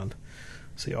year-round.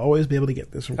 So you'll always be able to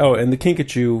get this one. Oh, and the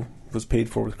Kinkajou was paid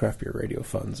for with Craft Beer Radio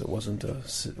funds. It wasn't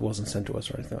sent to us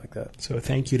or anything like that. So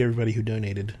thank you to everybody who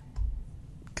donated,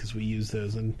 because we use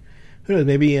those. And who knows,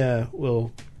 maybe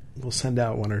we'll send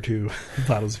out 1 or 2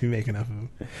 bottles if we make enough of them.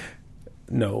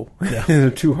 No.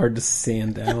 They're too hard to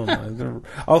sand down.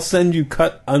 I'll send you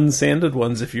cut unsanded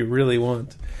ones if you really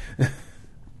want.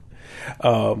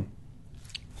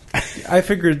 I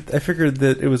figured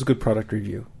that it was a good product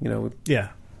review, Yeah.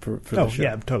 For the show.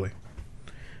 Yeah, totally.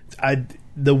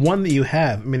 The one that you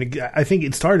have, I think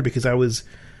it started because I was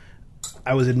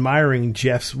admiring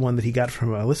Jeff's one that he got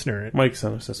from a listener. Mike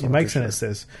sent us this. Yeah, Mike sent us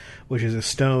this, which is a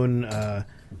Stone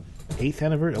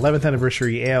 11th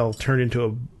anniversary ale turned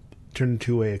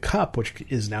into a cup, which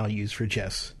is now used for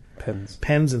Jeff's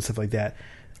pens and stuff like that.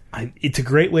 It's a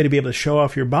great way to be able to show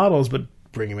off your bottles, but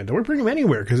bring them into work, bring them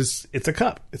anywhere, because it's a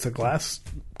cup. It's a glass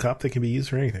cup that can be used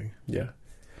for anything. Yeah.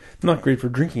 Not great for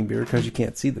drinking beer because you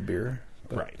can't see the beer.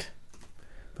 Right.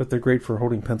 But they're great for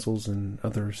holding pencils and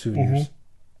other souvenirs.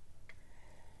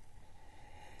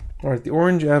 All right, the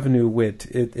Orange Avenue Wit.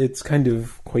 It's kind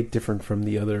of quite different from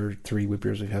the other 3 wit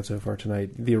beers we've had so far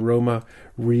tonight. The aroma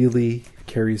really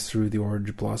carries through the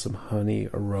orange blossom honey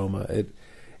aroma.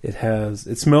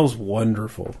 It smells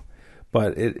wonderful,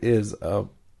 but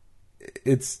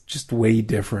it's just way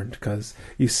different because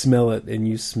you smell it and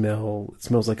it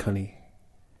smells like honey.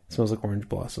 It smells like orange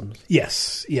blossoms.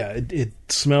 Yes. Yeah. It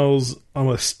smells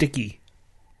almost sticky.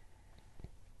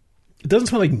 It doesn't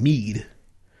smell like mead.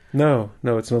 No,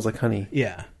 it smells like honey.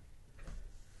 Yeah.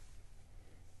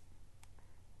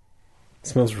 It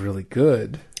smells really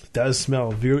good. It does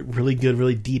smell really good,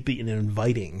 really deep and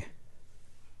inviting.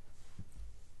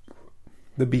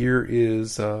 The beer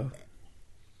is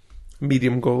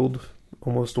medium gold,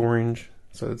 almost orange,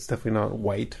 so it's definitely not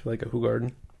white like a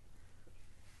Hoegaarden.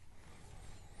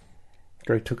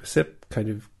 Greg took a sip, kind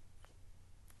of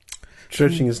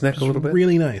stretching his neck a little bit.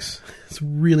 Really nice. It's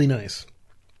really nice.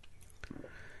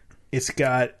 It's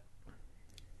got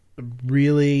a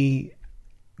really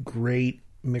great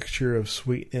mixture of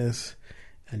sweetness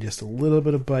and just a little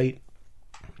bit of bite.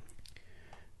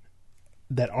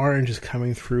 that orange is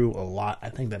coming through a lot. I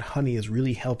think that honey is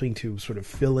really helping to sort of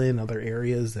fill in other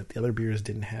areas that the other beers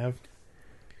didn't have.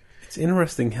 It's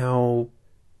interesting how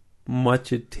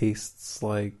much it tastes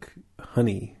like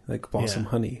honey, like blossom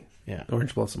honey,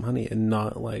 orange blossom honey, and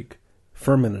not like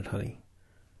fermented honey.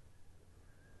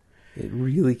 It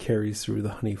really carries through the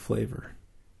honey flavor.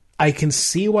 I can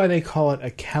see why they call it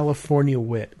a California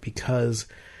wit, because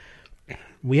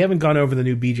we haven't gone over the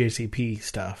new BJCP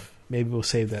stuff. Maybe we'll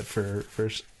save that for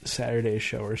Saturday's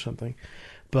show or something.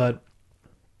 But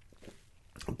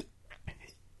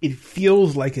it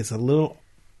feels like it's a little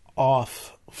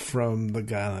off from the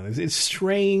guideline. It's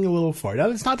straying a little far. Now,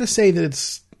 it's not to say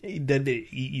that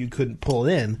you couldn't pull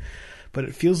it in, but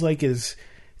it feels like it's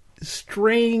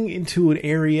straying into an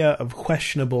area of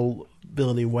questionable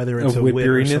ability, whether it's a whip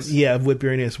or something. Yeah, of whip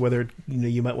beeriness, whether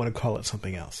you might want to call it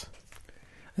something else.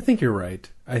 I think you're right.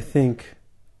 I think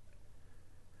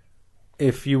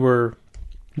if you were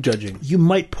judging, you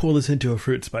might pull this into a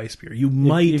fruit spice beer. You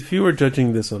might, if you were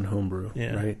judging this on homebrew,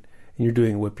 right? And you're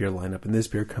doing a whip beer lineup, and this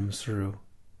beer comes through.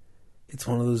 It's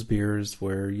one of those beers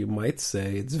where you might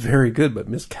say it's very good,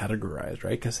 but miscategorized,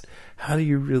 right? Because how do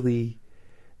you really,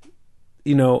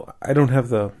 I don't have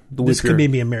the whip this beer. Could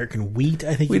maybe American wheat.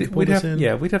 I think we'd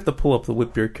have to pull up the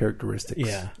whip beer characteristics,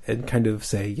 Yeah. and kind of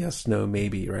say yes, no,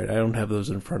 maybe, right? I don't have those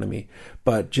in front of me,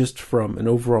 but just from an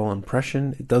overall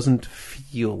impression, it doesn't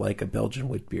feel like a Belgian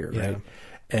wheat beer, right?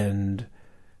 And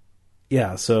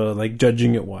so like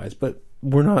judging it wise, but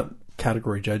we're not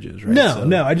category judges, right?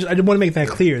 No. I just want to make that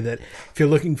clear that if you're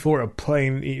looking for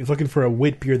a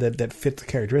wheat beer that fits the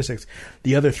characteristics,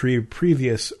 the other three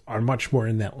previous are much more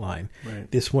in that line.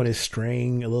 Right. This one is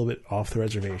straying a little bit off the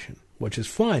reservation, which is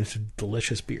fine. It's a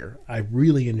delicious beer. I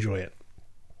really enjoy it.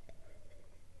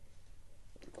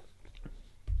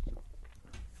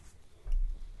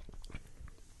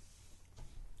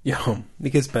 Yum.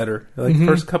 It gets better. Like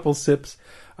first couple sips,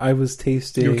 I was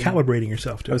tasting. You're calibrating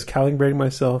yourself to I was calibrating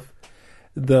myself.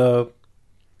 The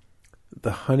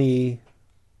honey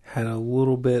had a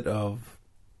little bit of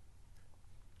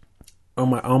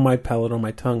on my palate, on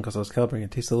my tongue, because I was calibrating.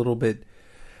 It tastes a little bit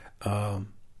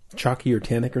chalky or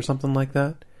tannic or something like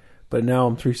that. But now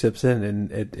I'm 3 sips in,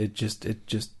 and it just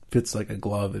fits like a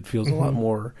glove. It feels a lot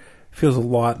more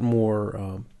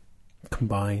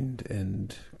combined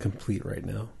and complete right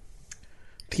now.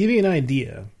 To give you an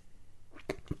idea,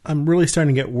 I'm really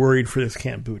starting to get worried for this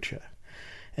kombucha.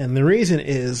 And the reason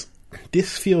is,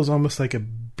 this feels almost like a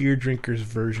beer drinker's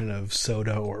version of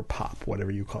soda or pop, whatever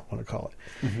you want to call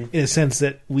it. Mm-hmm. In a sense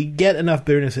that we get enough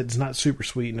bitterness, it's not super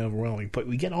sweet and overwhelming, but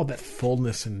we get all that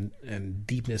fullness and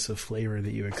deepness of flavor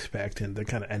that you expect, and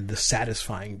the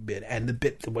satisfying bit, and the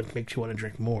bit that what makes you want to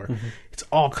drink more. Mm-hmm. It's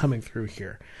all coming through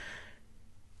here.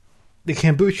 The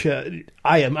kombucha,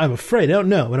 I'm afraid, I don't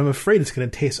know, but I'm afraid it's going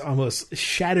to taste almost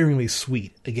shatteringly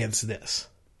sweet against this.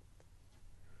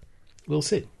 We'll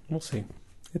see.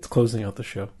 It's closing out the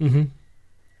show. Mm-hmm.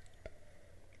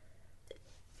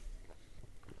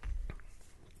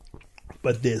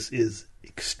 But this is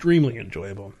extremely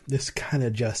enjoyable. This kind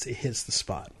of just hits the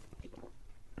spot.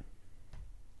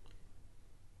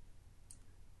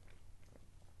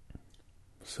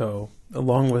 So,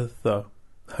 along with the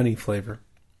honey flavor,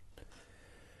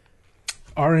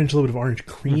 orange, a little bit of orange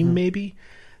cream, maybe.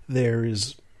 There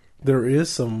is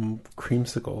some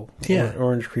creamsicle,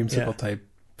 orange creamsicle type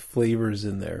flavors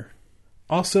in there.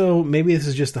 Also, maybe this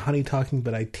is just the honey talking,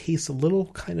 but I taste a little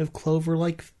kind of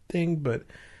clover-like thing, but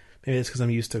maybe it's because I'm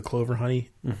used to clover honey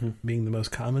being the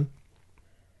most common.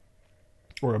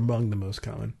 Or among the most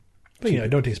common. But, I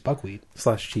don't taste buckwheat.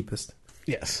 / cheapest.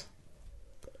 Yes.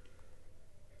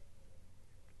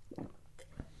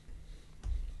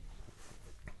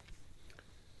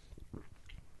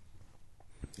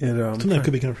 Something that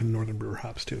could be coming from the Northern Brewer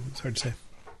hops, too. It's hard to say.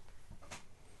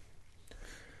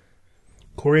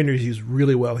 Coriander is used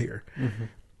really well here. Mm-hmm.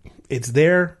 It's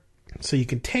there so you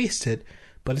can taste it,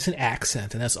 but it's an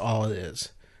accent, and that's all it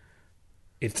is.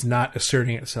 It's not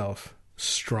asserting itself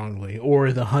strongly,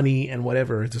 or the honey and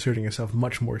whatever is asserting itself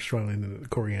much more strongly than the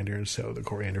coriander, and so the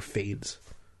coriander fades.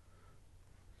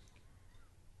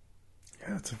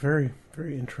 Yeah, it's a very,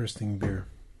 very interesting beer.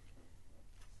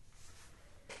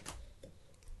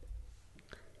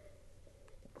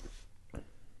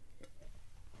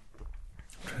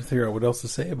 Trying to figure out what else to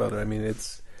say about it. I mean,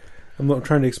 I'm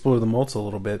trying to explore the malts a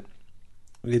little bit.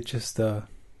 It just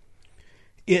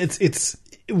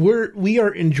we are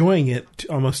enjoying it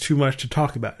almost too much to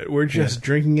talk about it. We're just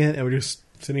drinking it, and we're just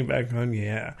sitting back going,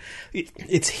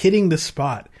 it's hitting the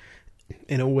spot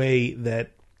in a way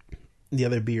that the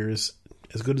other beers,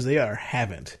 as good as they are,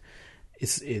 haven't.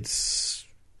 It's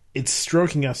it's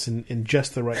stroking us in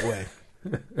just the right way.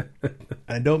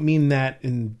 I don't mean that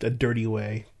in a dirty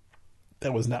way.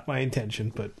 That was not my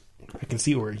intention, but I can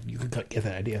see where you could get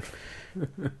that idea.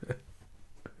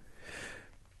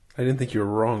 I didn't think you were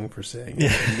wrong for saying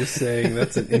it. I'm just saying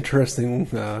that's an interesting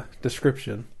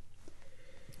description.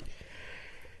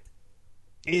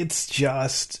 It's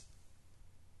just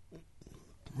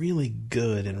really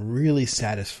good and really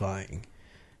satisfying.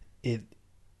 It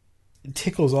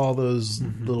tickles all those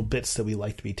little bits that we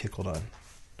like to be tickled on.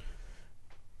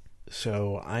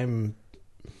 So I'm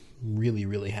really,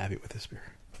 really happy with this beer.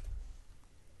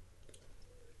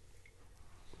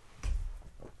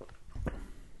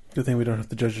 Good thing we don't have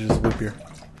to judge it as a wood beer.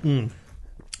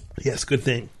 Yes, good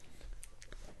thing.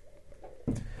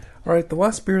 All right, the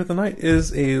last beer of the night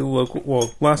is a local...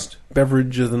 Well, last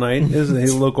beverage of the night is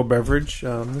a local beverage.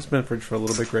 This beverage for a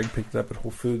little bit. Greg picked it up at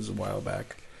Whole Foods a while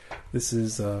back. This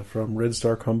is from Red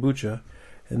Star Kombucha,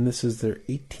 and this is their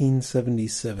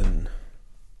 1877.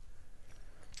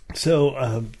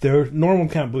 So their normal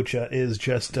kombucha is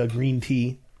just green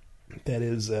tea that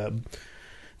is that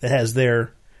has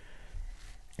their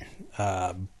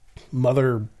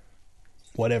mother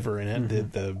whatever in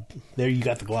it. There you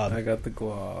got the glob. I got the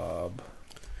glob.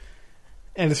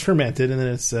 And it's fermented, and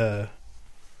then it's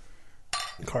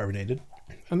carbonated,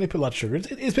 and they put a lot of sugar.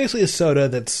 It's basically a soda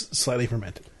that's slightly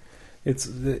fermented.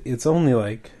 It's only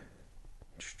like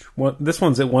this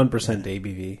one's at 1%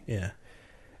 ABV. Yeah.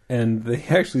 And they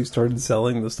actually started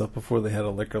selling the stuff before they had a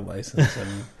liquor license.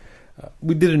 And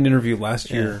we did an interview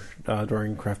last year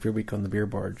during Craft Beer Week on the Beer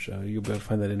Barge. You'll be able to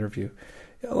find that interview.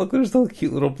 Yeah, look, there's still a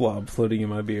cute little blob floating in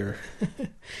my beer.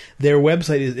 Their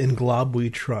website is In Glob We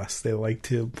Trust. They like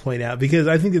to point out because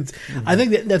I think I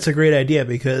think that's a great idea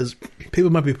because people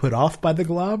might be put off by the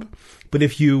glob, but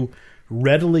if you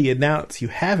readily announce you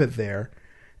have it there,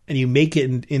 and you make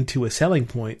it into a selling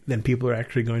point, then people are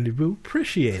actually going to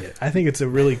appreciate it. I think it's a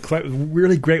really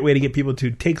great way to get people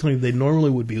to take something they normally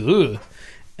would be ugh,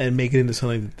 and make it into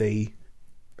something that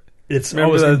it's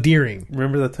always endearing.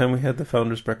 Remember that time we had the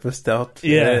Founder's Breakfast Stout?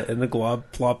 Yeah. And the glob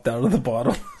plopped out of the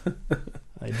bottle?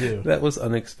 I do. That was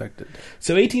unexpected.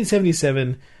 So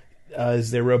 1877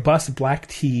 is their robust black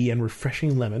tea and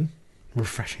refreshing lemon.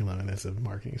 Refreshing lemon is a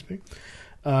marketing speak.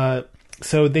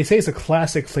 So they say it's a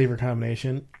classic flavor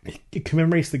combination. It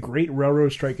commemorates the Great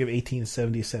Railroad Strike of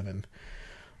 1877,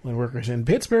 when workers in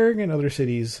Pittsburgh and other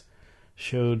cities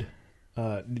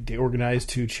they organized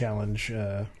to challenge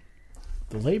the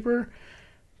labor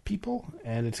people,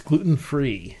 and it's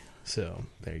gluten-free. So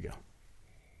there you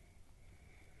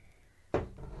go.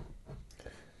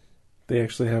 They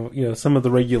actually have, some of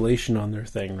the regulation on their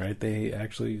thing, right?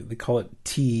 They call it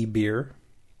tea beer,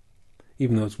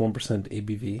 even though it's 1%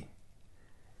 ABV.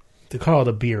 To call it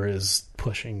a beer is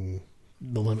pushing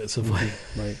the limits of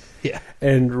life. Right. Yeah.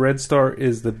 And Red Star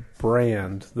is the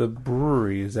brand. The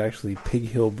brewery is actually Pig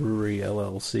Hill Brewery,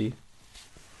 LLC.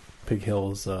 Pig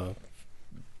Hill is a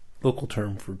local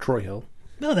term for Troy Hill.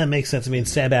 No, that makes sense. I mean,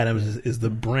 Sam Adams is the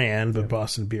brand, but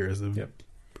Boston Beer is the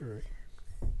brewery.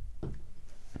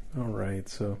 All right,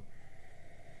 so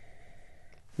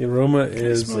the aroma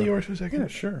is... Can I smell yours for a second? Yeah,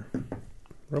 sure.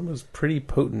 Aroma's pretty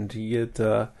potent. You get...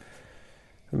 let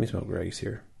me smell Greg's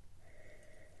here.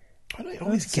 Why do I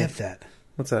always get that?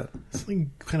 What's that?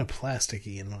 Something kind of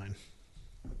plasticky in mine.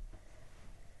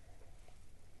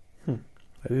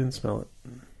 I didn't smell it.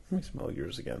 Let me smell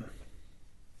yours again.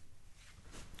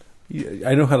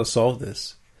 I know how to solve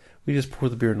this. We just pour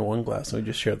the beer into one glass and we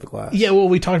just share the glass. Yeah, well,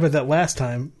 we talked about that last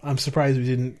time. I'm surprised we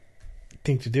didn't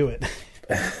think to do it.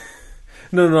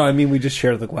 No, I mean we just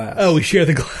share the glass. Oh, we share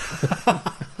the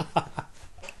glass.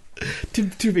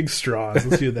 Two big straws.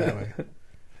 Let's do it that way.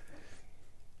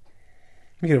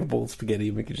 We could have a bowl of spaghetti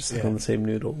and we could just sit on the same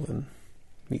noodle and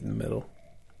meet in the middle.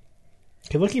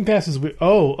 Okay, looking past is weird.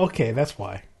 Oh, okay, that's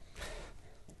why.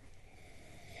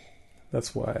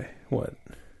 That's why. What?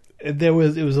 It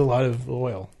was a lot of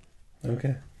oil.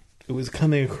 Okay. It was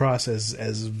coming across as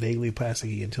vaguely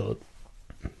plasticky until it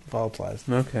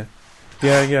volatilized. Okay.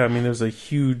 Yeah. I mean, there's a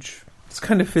huge... This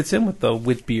kind of fits in with the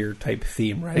wit beer type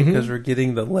theme, right? Because we're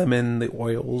getting the lemon, the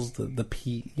oils, the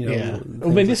peat. Yeah. I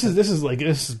mean, this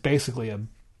is basically a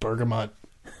bergamot.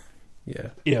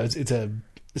 Yeah.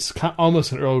 It's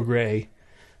almost an Earl Grey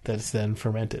that's then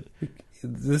fermented.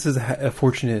 This is a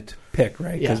fortunate pick,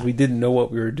 right? Because Yeah. we didn't know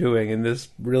what we were doing, and this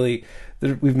really,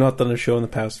 we've not done a show in the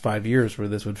past 5 years where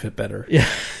this would fit better. Yeah.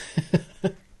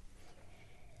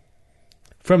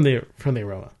 from the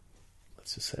aroma,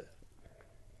 let's just say it.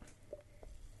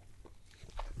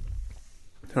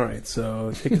 All right,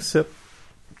 so take a sip,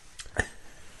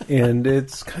 and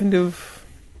it's kind of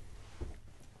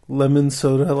lemon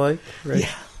soda like, right?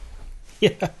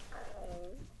 Yeah.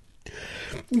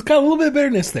 It's got a little bit of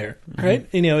bitterness there, right?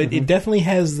 You know, it definitely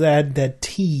has that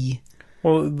tea.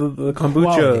 Well, the kombucha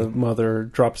quality. mother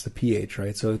drops the pH,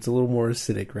 right? So it's a little more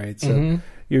acidic, right? So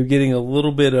you're getting a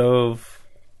little bit of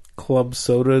club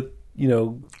soda, you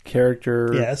know, character,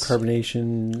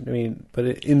 carbonation. I mean, but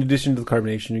in addition to the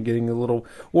carbonation, you're getting a little,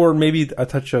 or maybe a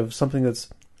touch of something that's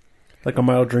like a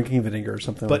mild drinking vinegar or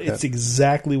something like that. But it's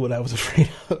exactly what I was afraid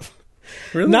of.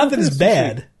 Really? Not that it's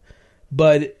bad,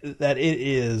 but that it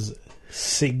is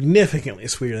significantly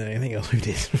sweeter than anything else we've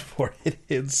tasted before. It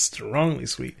is strongly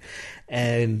sweet.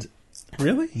 And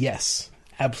really? Yes,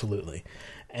 absolutely.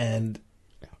 And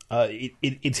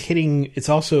it's hitting, it's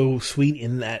also sweet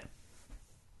in that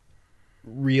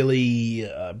really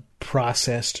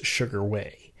processed sugar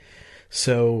way.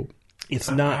 So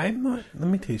it's not... I'm not... Let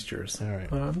me taste yours. All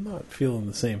right. I'm not feeling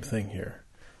the same thing here.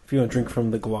 If you want to drink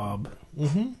from the glob.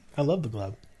 I love the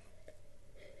glob.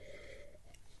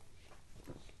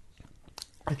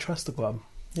 I trust the glob.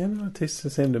 Yeah, no, it tastes the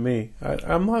same to me.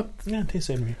 I'm not... Yeah, it tastes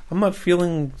the same to me. I'm not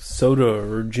feeling soda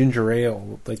or ginger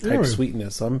ale like type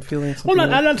sweetness. I'm feeling something.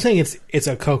 Well, I'm not saying it's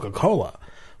a Coca-Cola,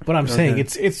 but I'm saying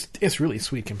it's really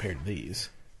sweet compared to these.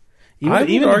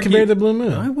 Even compared to the Blue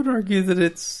Moon. I would argue that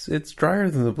it's drier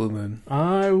than the Blue Moon.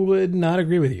 I would not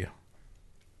agree with you.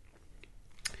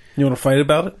 You want to fight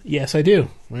about it? Yes, I do.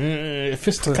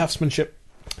 Fisticuffsmanship.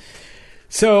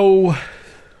 So,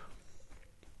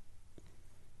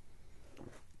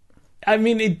 I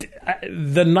mean,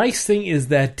 the nice thing is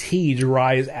that tea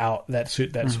dries out that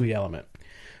sweet element.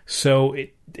 So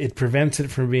it prevents it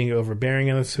from being overbearing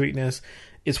in the sweetness.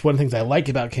 It's one of the things I like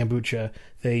about kombucha.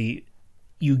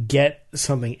 You get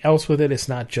something else with it. It's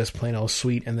not just plain old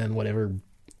sweet and then whatever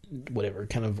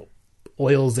kind of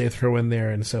oils they throw in there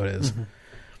and sodas.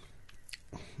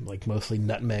 Like mostly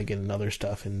nutmeg and other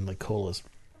stuff in like colas.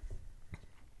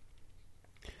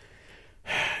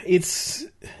 It's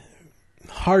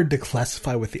hard to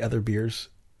classify with the other beers.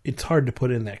 It's hard to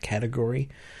put it in that category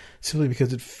simply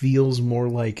because it feels more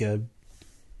like a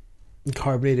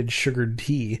carbonated sugared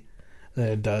tea than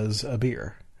it does a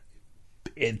beer.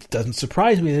 It doesn't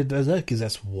surprise me that it does that because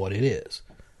that's what it is.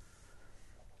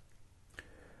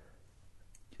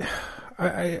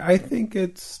 I think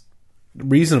it's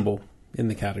reasonable in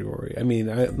the category. I mean,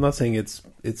 I'm not saying it's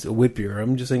a wit beer.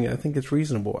 I'm just saying I think it's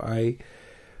reasonable. I've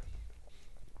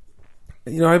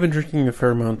been drinking a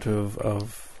fair amount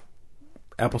of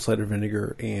apple cider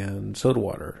vinegar and soda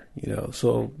water.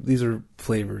 So these are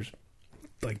flavors.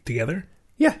 Like together?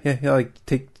 Yeah. Like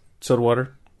take soda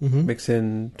water, mix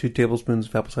in 2 tablespoons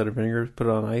of apple cider vinegar, put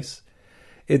it on ice.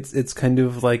 It's kind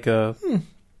of like a...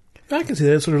 I can see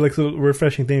that. It's sort of like the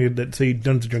refreshing thing that so you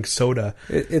don't have to drink soda.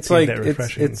 It's like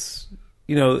it's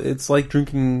like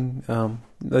drinking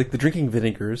like the drinking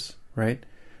vinegars, right?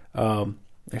 Actually,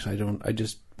 I don't. I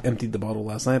just emptied the bottle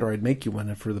last night, or I'd make you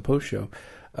one for the post show.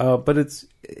 But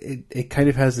it kind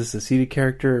of has this acetic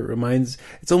character.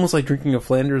 It's almost like drinking a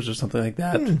Flanders or something like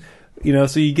that.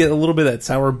 So you get a little bit of that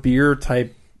sour beer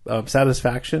type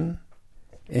satisfaction,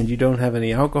 and you don't have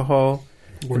any alcohol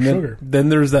or sugar. Then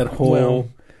there's that whole.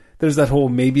 There's that whole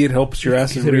maybe it helps your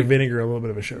acid. Consider vinegar a little bit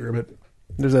of a sugar, but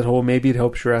there's that whole maybe it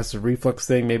helps your acid reflux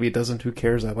thing. Maybe it doesn't. Who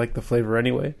cares? I like the flavor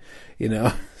anyway.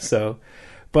 So,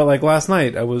 but like last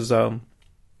night, I was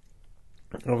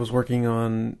working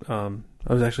on.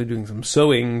 I was actually doing some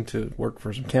sewing to work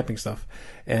for some camping stuff,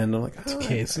 and I'm like,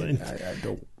 I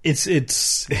don't.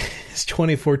 It's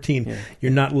 2014. Yeah.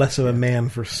 You're not less of a man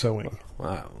for sewing.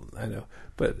 Wow, I know,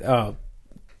 but.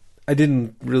 I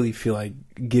didn't really feel like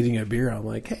getting a beer. I'm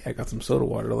like, hey, I got some soda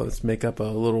water. Let's make up a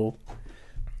little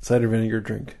cider vinegar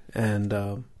drink.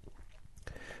 And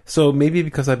so maybe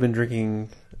because I've been drinking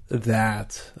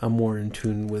that, I'm more in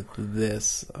tune with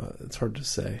this. It's hard to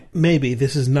say. Maybe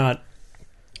this is not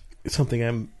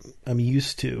something I'm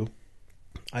used to.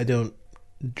 I don't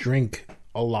drink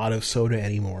a lot of soda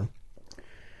anymore.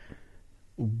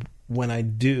 When I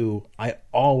do, I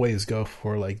always go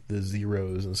for like the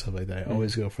zeros and stuff like that. I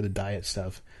always go for the diet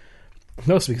stuff.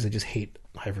 Mostly because I just hate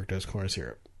high fructose corn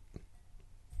syrup.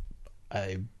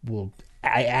 I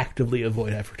actively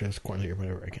avoid high fructose corn syrup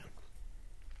whenever I can.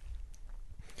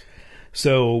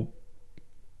 So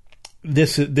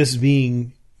this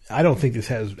being, I don't think this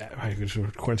has high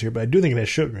fructose corn syrup, but I do think it has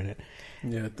sugar in it.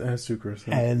 Yeah, it has sucrose.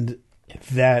 And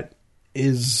that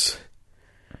is...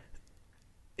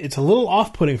 It's a little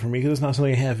off-putting for me because it's not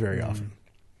something I have very often.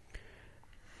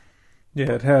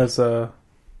 Yeah, it has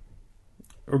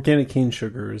organic cane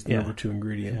sugar is the number 2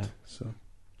 ingredient. Yeah.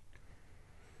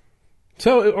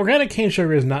 So organic cane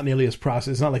sugar is not nearly as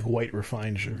processed. It's not like white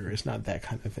refined sugar. It's not that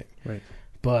kind of thing. Right.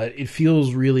 but it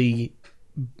feels really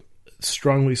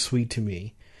strongly sweet to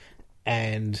me.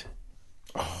 And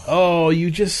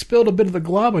you just spilled a bit of the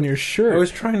glob on your shirt. I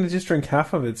was trying to just drink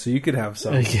half of it so you could have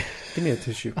some. Give me a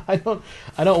tissue. I don't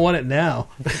want it now.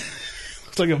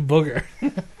 Looks like a booger.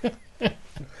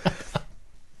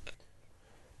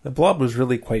 The blob was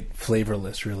really quite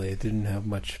flavorless, really. It didn't have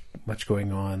much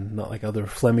going on. Not like other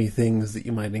phlegmy things that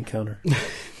you might encounter.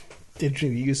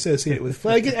 Interesting. You associate it with,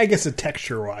 I guess, a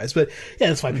texture-wise. But yeah,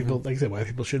 that's why people, like I said, why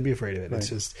people shouldn't be afraid of it.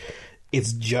 Right.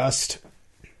 It's just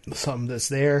something that's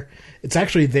there. It's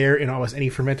actually there in almost any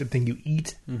fermented thing you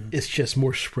eat. Mm-hmm. It's just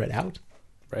more spread out.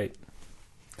 Right.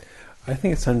 I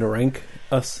think it's time to rank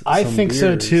us. I think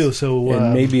so too. So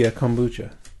and maybe a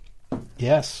kombucha.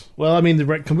 Yes. Well, I mean, the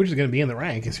kombucha is going to be in the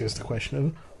rank. It's just the question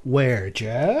of where,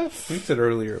 Jeff? We said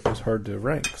earlier it was hard to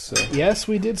rank. So yes,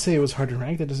 we did say it was hard to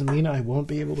rank. That doesn't mean I won't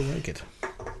be able to rank it.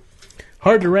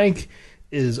 Hard to rank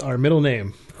is our middle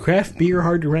name. Craft Beer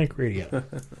Hard to Rank Radio.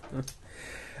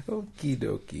 Okie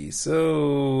dokie.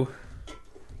 So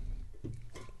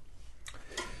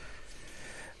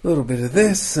a little bit of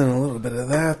this and a little bit of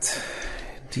that.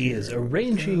 He is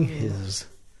arranging his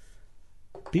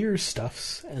beer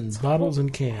stuffs and bottles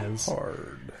and cans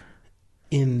hard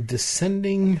in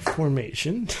descending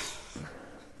formation.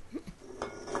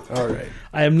 All right.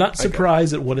 I am not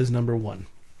surprised at what is number 1.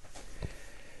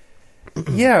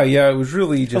 Yeah, it was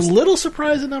really just a little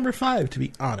surprised at number 5, to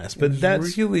be honest. But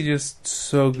that's really just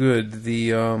so good.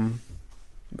 The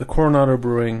Coronado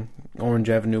Brewing Orange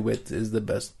Avenue Wit is the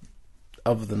best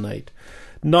of the night.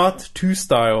 Not to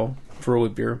style for a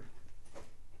wit beer,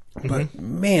 but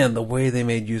man, the way they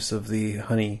made use of the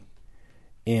honey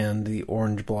and the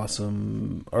orange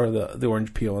blossom or the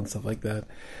orange peel and stuff like that,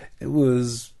 it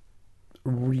was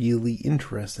really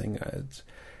interesting.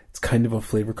 It's kind of a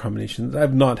flavor combination that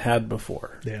I've not had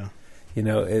before. Yeah.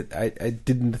 I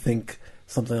didn't think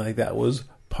something like that was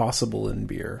possible in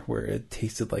beer, where it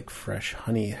tasted like fresh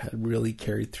honey. It had really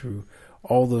carried through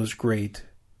all those great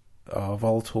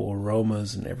volatile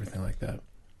aromas and everything like that.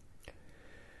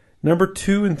 Number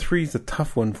 2 and 3 is a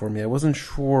tough one for me. I wasn't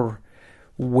sure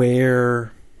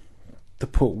where to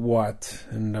put what,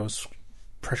 and I was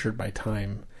pressured by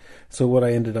time. So what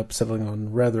I ended up settling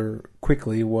on rather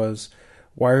quickly was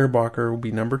Weyerbacher would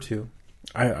be number 2.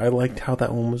 I liked how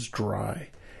that one was dry,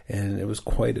 and it was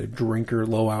quite a drinker,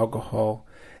 low alcohol,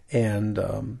 and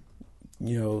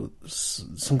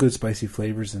some good spicy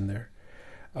flavors in there.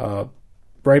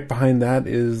 Right behind that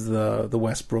is the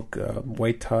Westbrook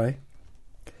White Tie.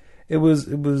 It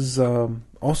was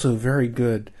also very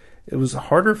good. It was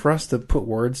harder for us to put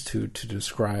words to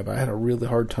describe. I had a really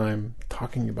hard time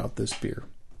talking about this beer,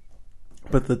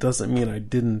 but that doesn't mean I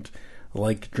didn't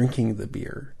like drinking the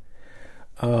beer.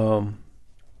 But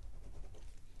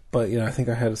I think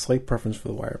I had a slight preference for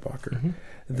the Weyerbacher. Mm-hmm.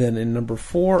 Then in number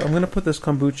 4, I'm going to put this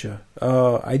kombucha.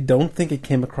 I don't think it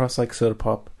came across like soda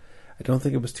pop. I don't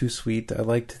think it was too sweet. I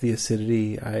liked the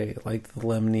acidity. I liked the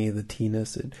lemony, the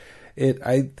tea-ness.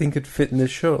 I think it fit in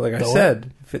this show. Like I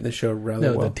said, it fit in the show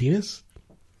rather well. The tea-ness?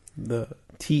 The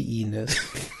tea-ness.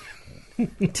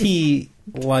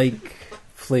 Tea-like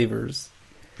flavors.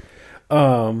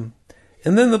 And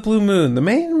then the Blue Moon. The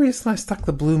main reason I stuck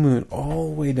the Blue Moon all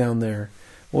the way down there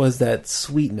was that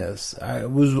sweetness. I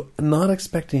was not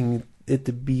expecting it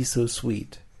to be so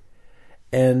sweet.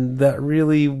 And that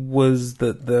really was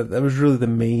that was really the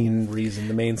main reason,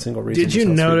 the main single reason. Did you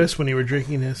notice when you were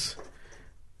drinking this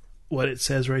what it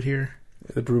says right here?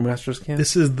 The Brewmaster's can?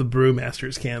 This is the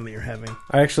Brewmaster's can that you're having.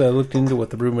 I looked into what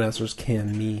the Brewmaster's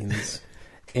can means.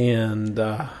 And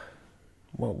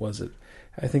what was it?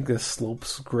 I think the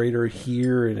slope's greater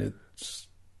here, and it's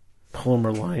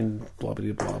polymer line, blah,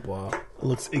 blah, blah, blah. It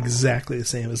looks exactly the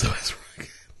same as the Westbrook.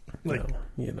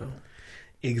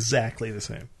 Exactly the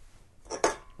same.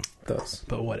 It does.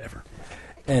 But whatever.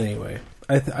 Anyway,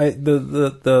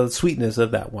 the sweetness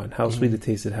of that one, how sweet it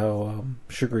tasted, how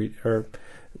sugary, or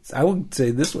I would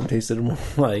say this one tasted more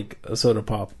like a soda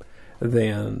pop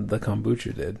than the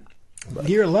kombucha did. But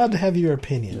you're allowed to have your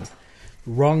opinion,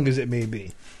 wrong as it may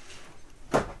be.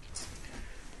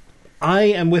 I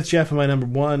am with Jeff on my number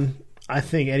 1. I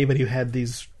think anybody who had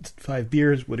these 5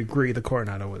 beers would agree the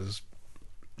Coronado was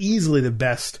easily the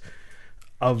best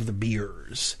of the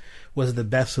beers. Was it the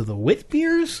best of the wit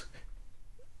beers?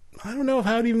 I don't know if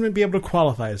I would even be able to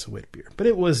qualify as a wit beer, but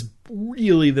it was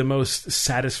really the most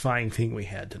satisfying thing we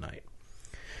had tonight.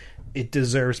 It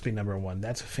deserves to be number 1.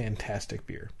 That's a fantastic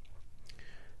beer.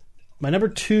 My number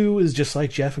 2 is just like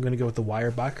Jeff. I'm going to go with the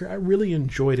Weyerbacher. I really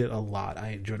enjoyed it a lot. I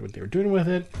enjoyed what they were doing with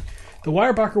it. The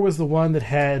Weyerbacher was the one that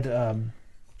had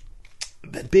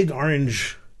that big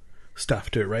orange stuff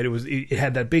to it, right? It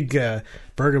had that big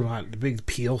bergamot, the big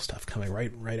peel stuff coming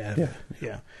right out of it.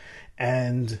 Yeah.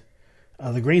 And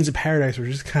the grains of paradise were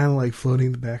just kind of like floating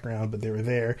in the background, but they were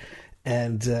there.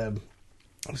 And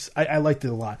I liked it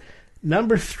a lot.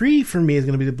 Number 3 for me is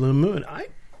going to be the Blue Moon. I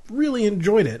really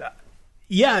enjoyed it.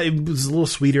 Yeah, it was a little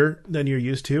sweeter than you're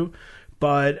used to,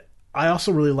 but I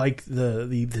also really liked the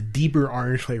deeper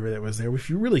orange flavor that was there. If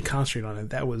you really concentrate on it,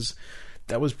 that was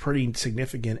pretty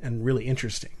significant and really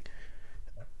interesting.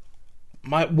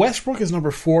 My Westbrook is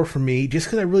number 4 for me, just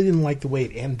because I really didn't like the way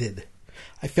it ended.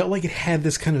 I felt like it had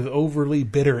this kind of overly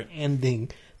bitter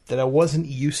ending that I wasn't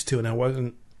used to, and I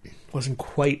wasn't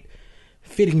quite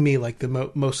fitting me like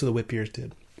most of the wit beers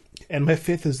did. And my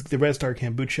 5th is the Red Star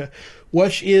Kombucha,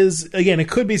 which is, again, it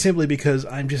could be simply because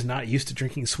I'm just not used to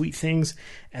drinking sweet things,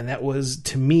 and that was,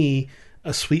 to me,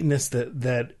 a sweetness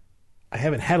that I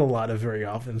haven't had a lot of very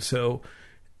often, so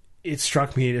it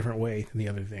struck me a different way than the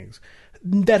other things.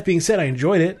 That being said, I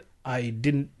enjoyed it. I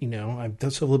didn't, I still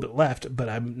have a little bit left, but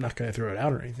I'm not going to throw it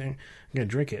out or anything. I'm going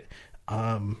to drink it.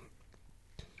 I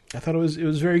thought it was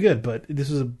very good, but this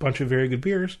is a bunch of very good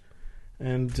beers,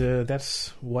 and that's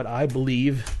what I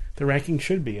believe the ranking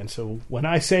should be. And so when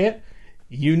I say it,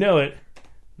 you know it.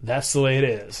 That's the way it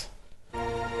is.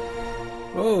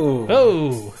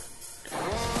 Oh!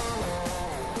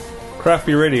 Craft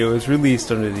Beer Radio is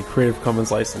released under the Creative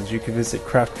Commons license. You can visit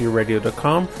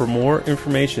craftbeerradio.com for more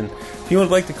information. If you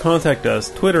would like to contact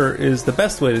us, Twitter is the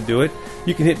best way to do it.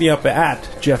 You can hit me up at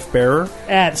Jeff Bearer.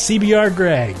 At CBR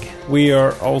Greg. We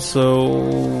are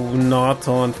also not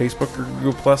on Facebook or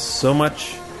Google Plus so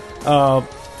much.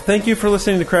 Thank you for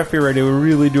listening to Craft Beer Radio. We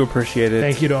really do appreciate it.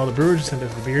 Thank you to all the brewers who sent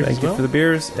us the beers as well. Thank you for the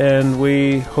beers. And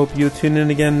we hope you tune in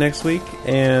again next week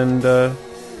and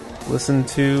listen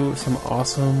to some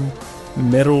awesome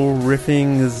metal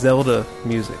riffing Zelda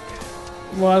music.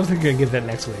 Well, I don't think you're going to get that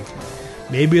next week.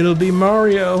 Maybe it'll be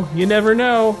Mario. You never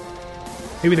know.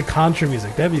 Maybe the Contra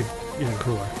music. That'd be even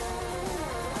cooler.